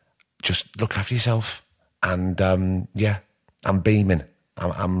week, just look after yourself. And yeah, I'm beaming.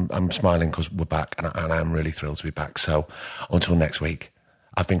 I'm smiling because we're back, and I'm really thrilled to be back. So until next week,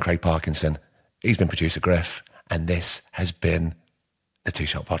 I've been Craig Parkinson. He's been producer Griff, and this has been the Two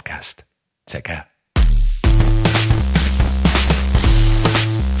Shot Podcast. Take care.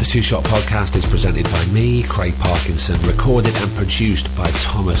 The Two Shot Podcast is presented by me, Craig Parkinson, recorded and produced by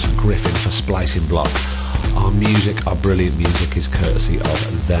Thomas Griffin for Splicing Block. Our brilliant music is courtesy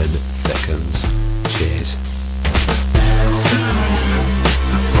of Then Thickens. Cheers.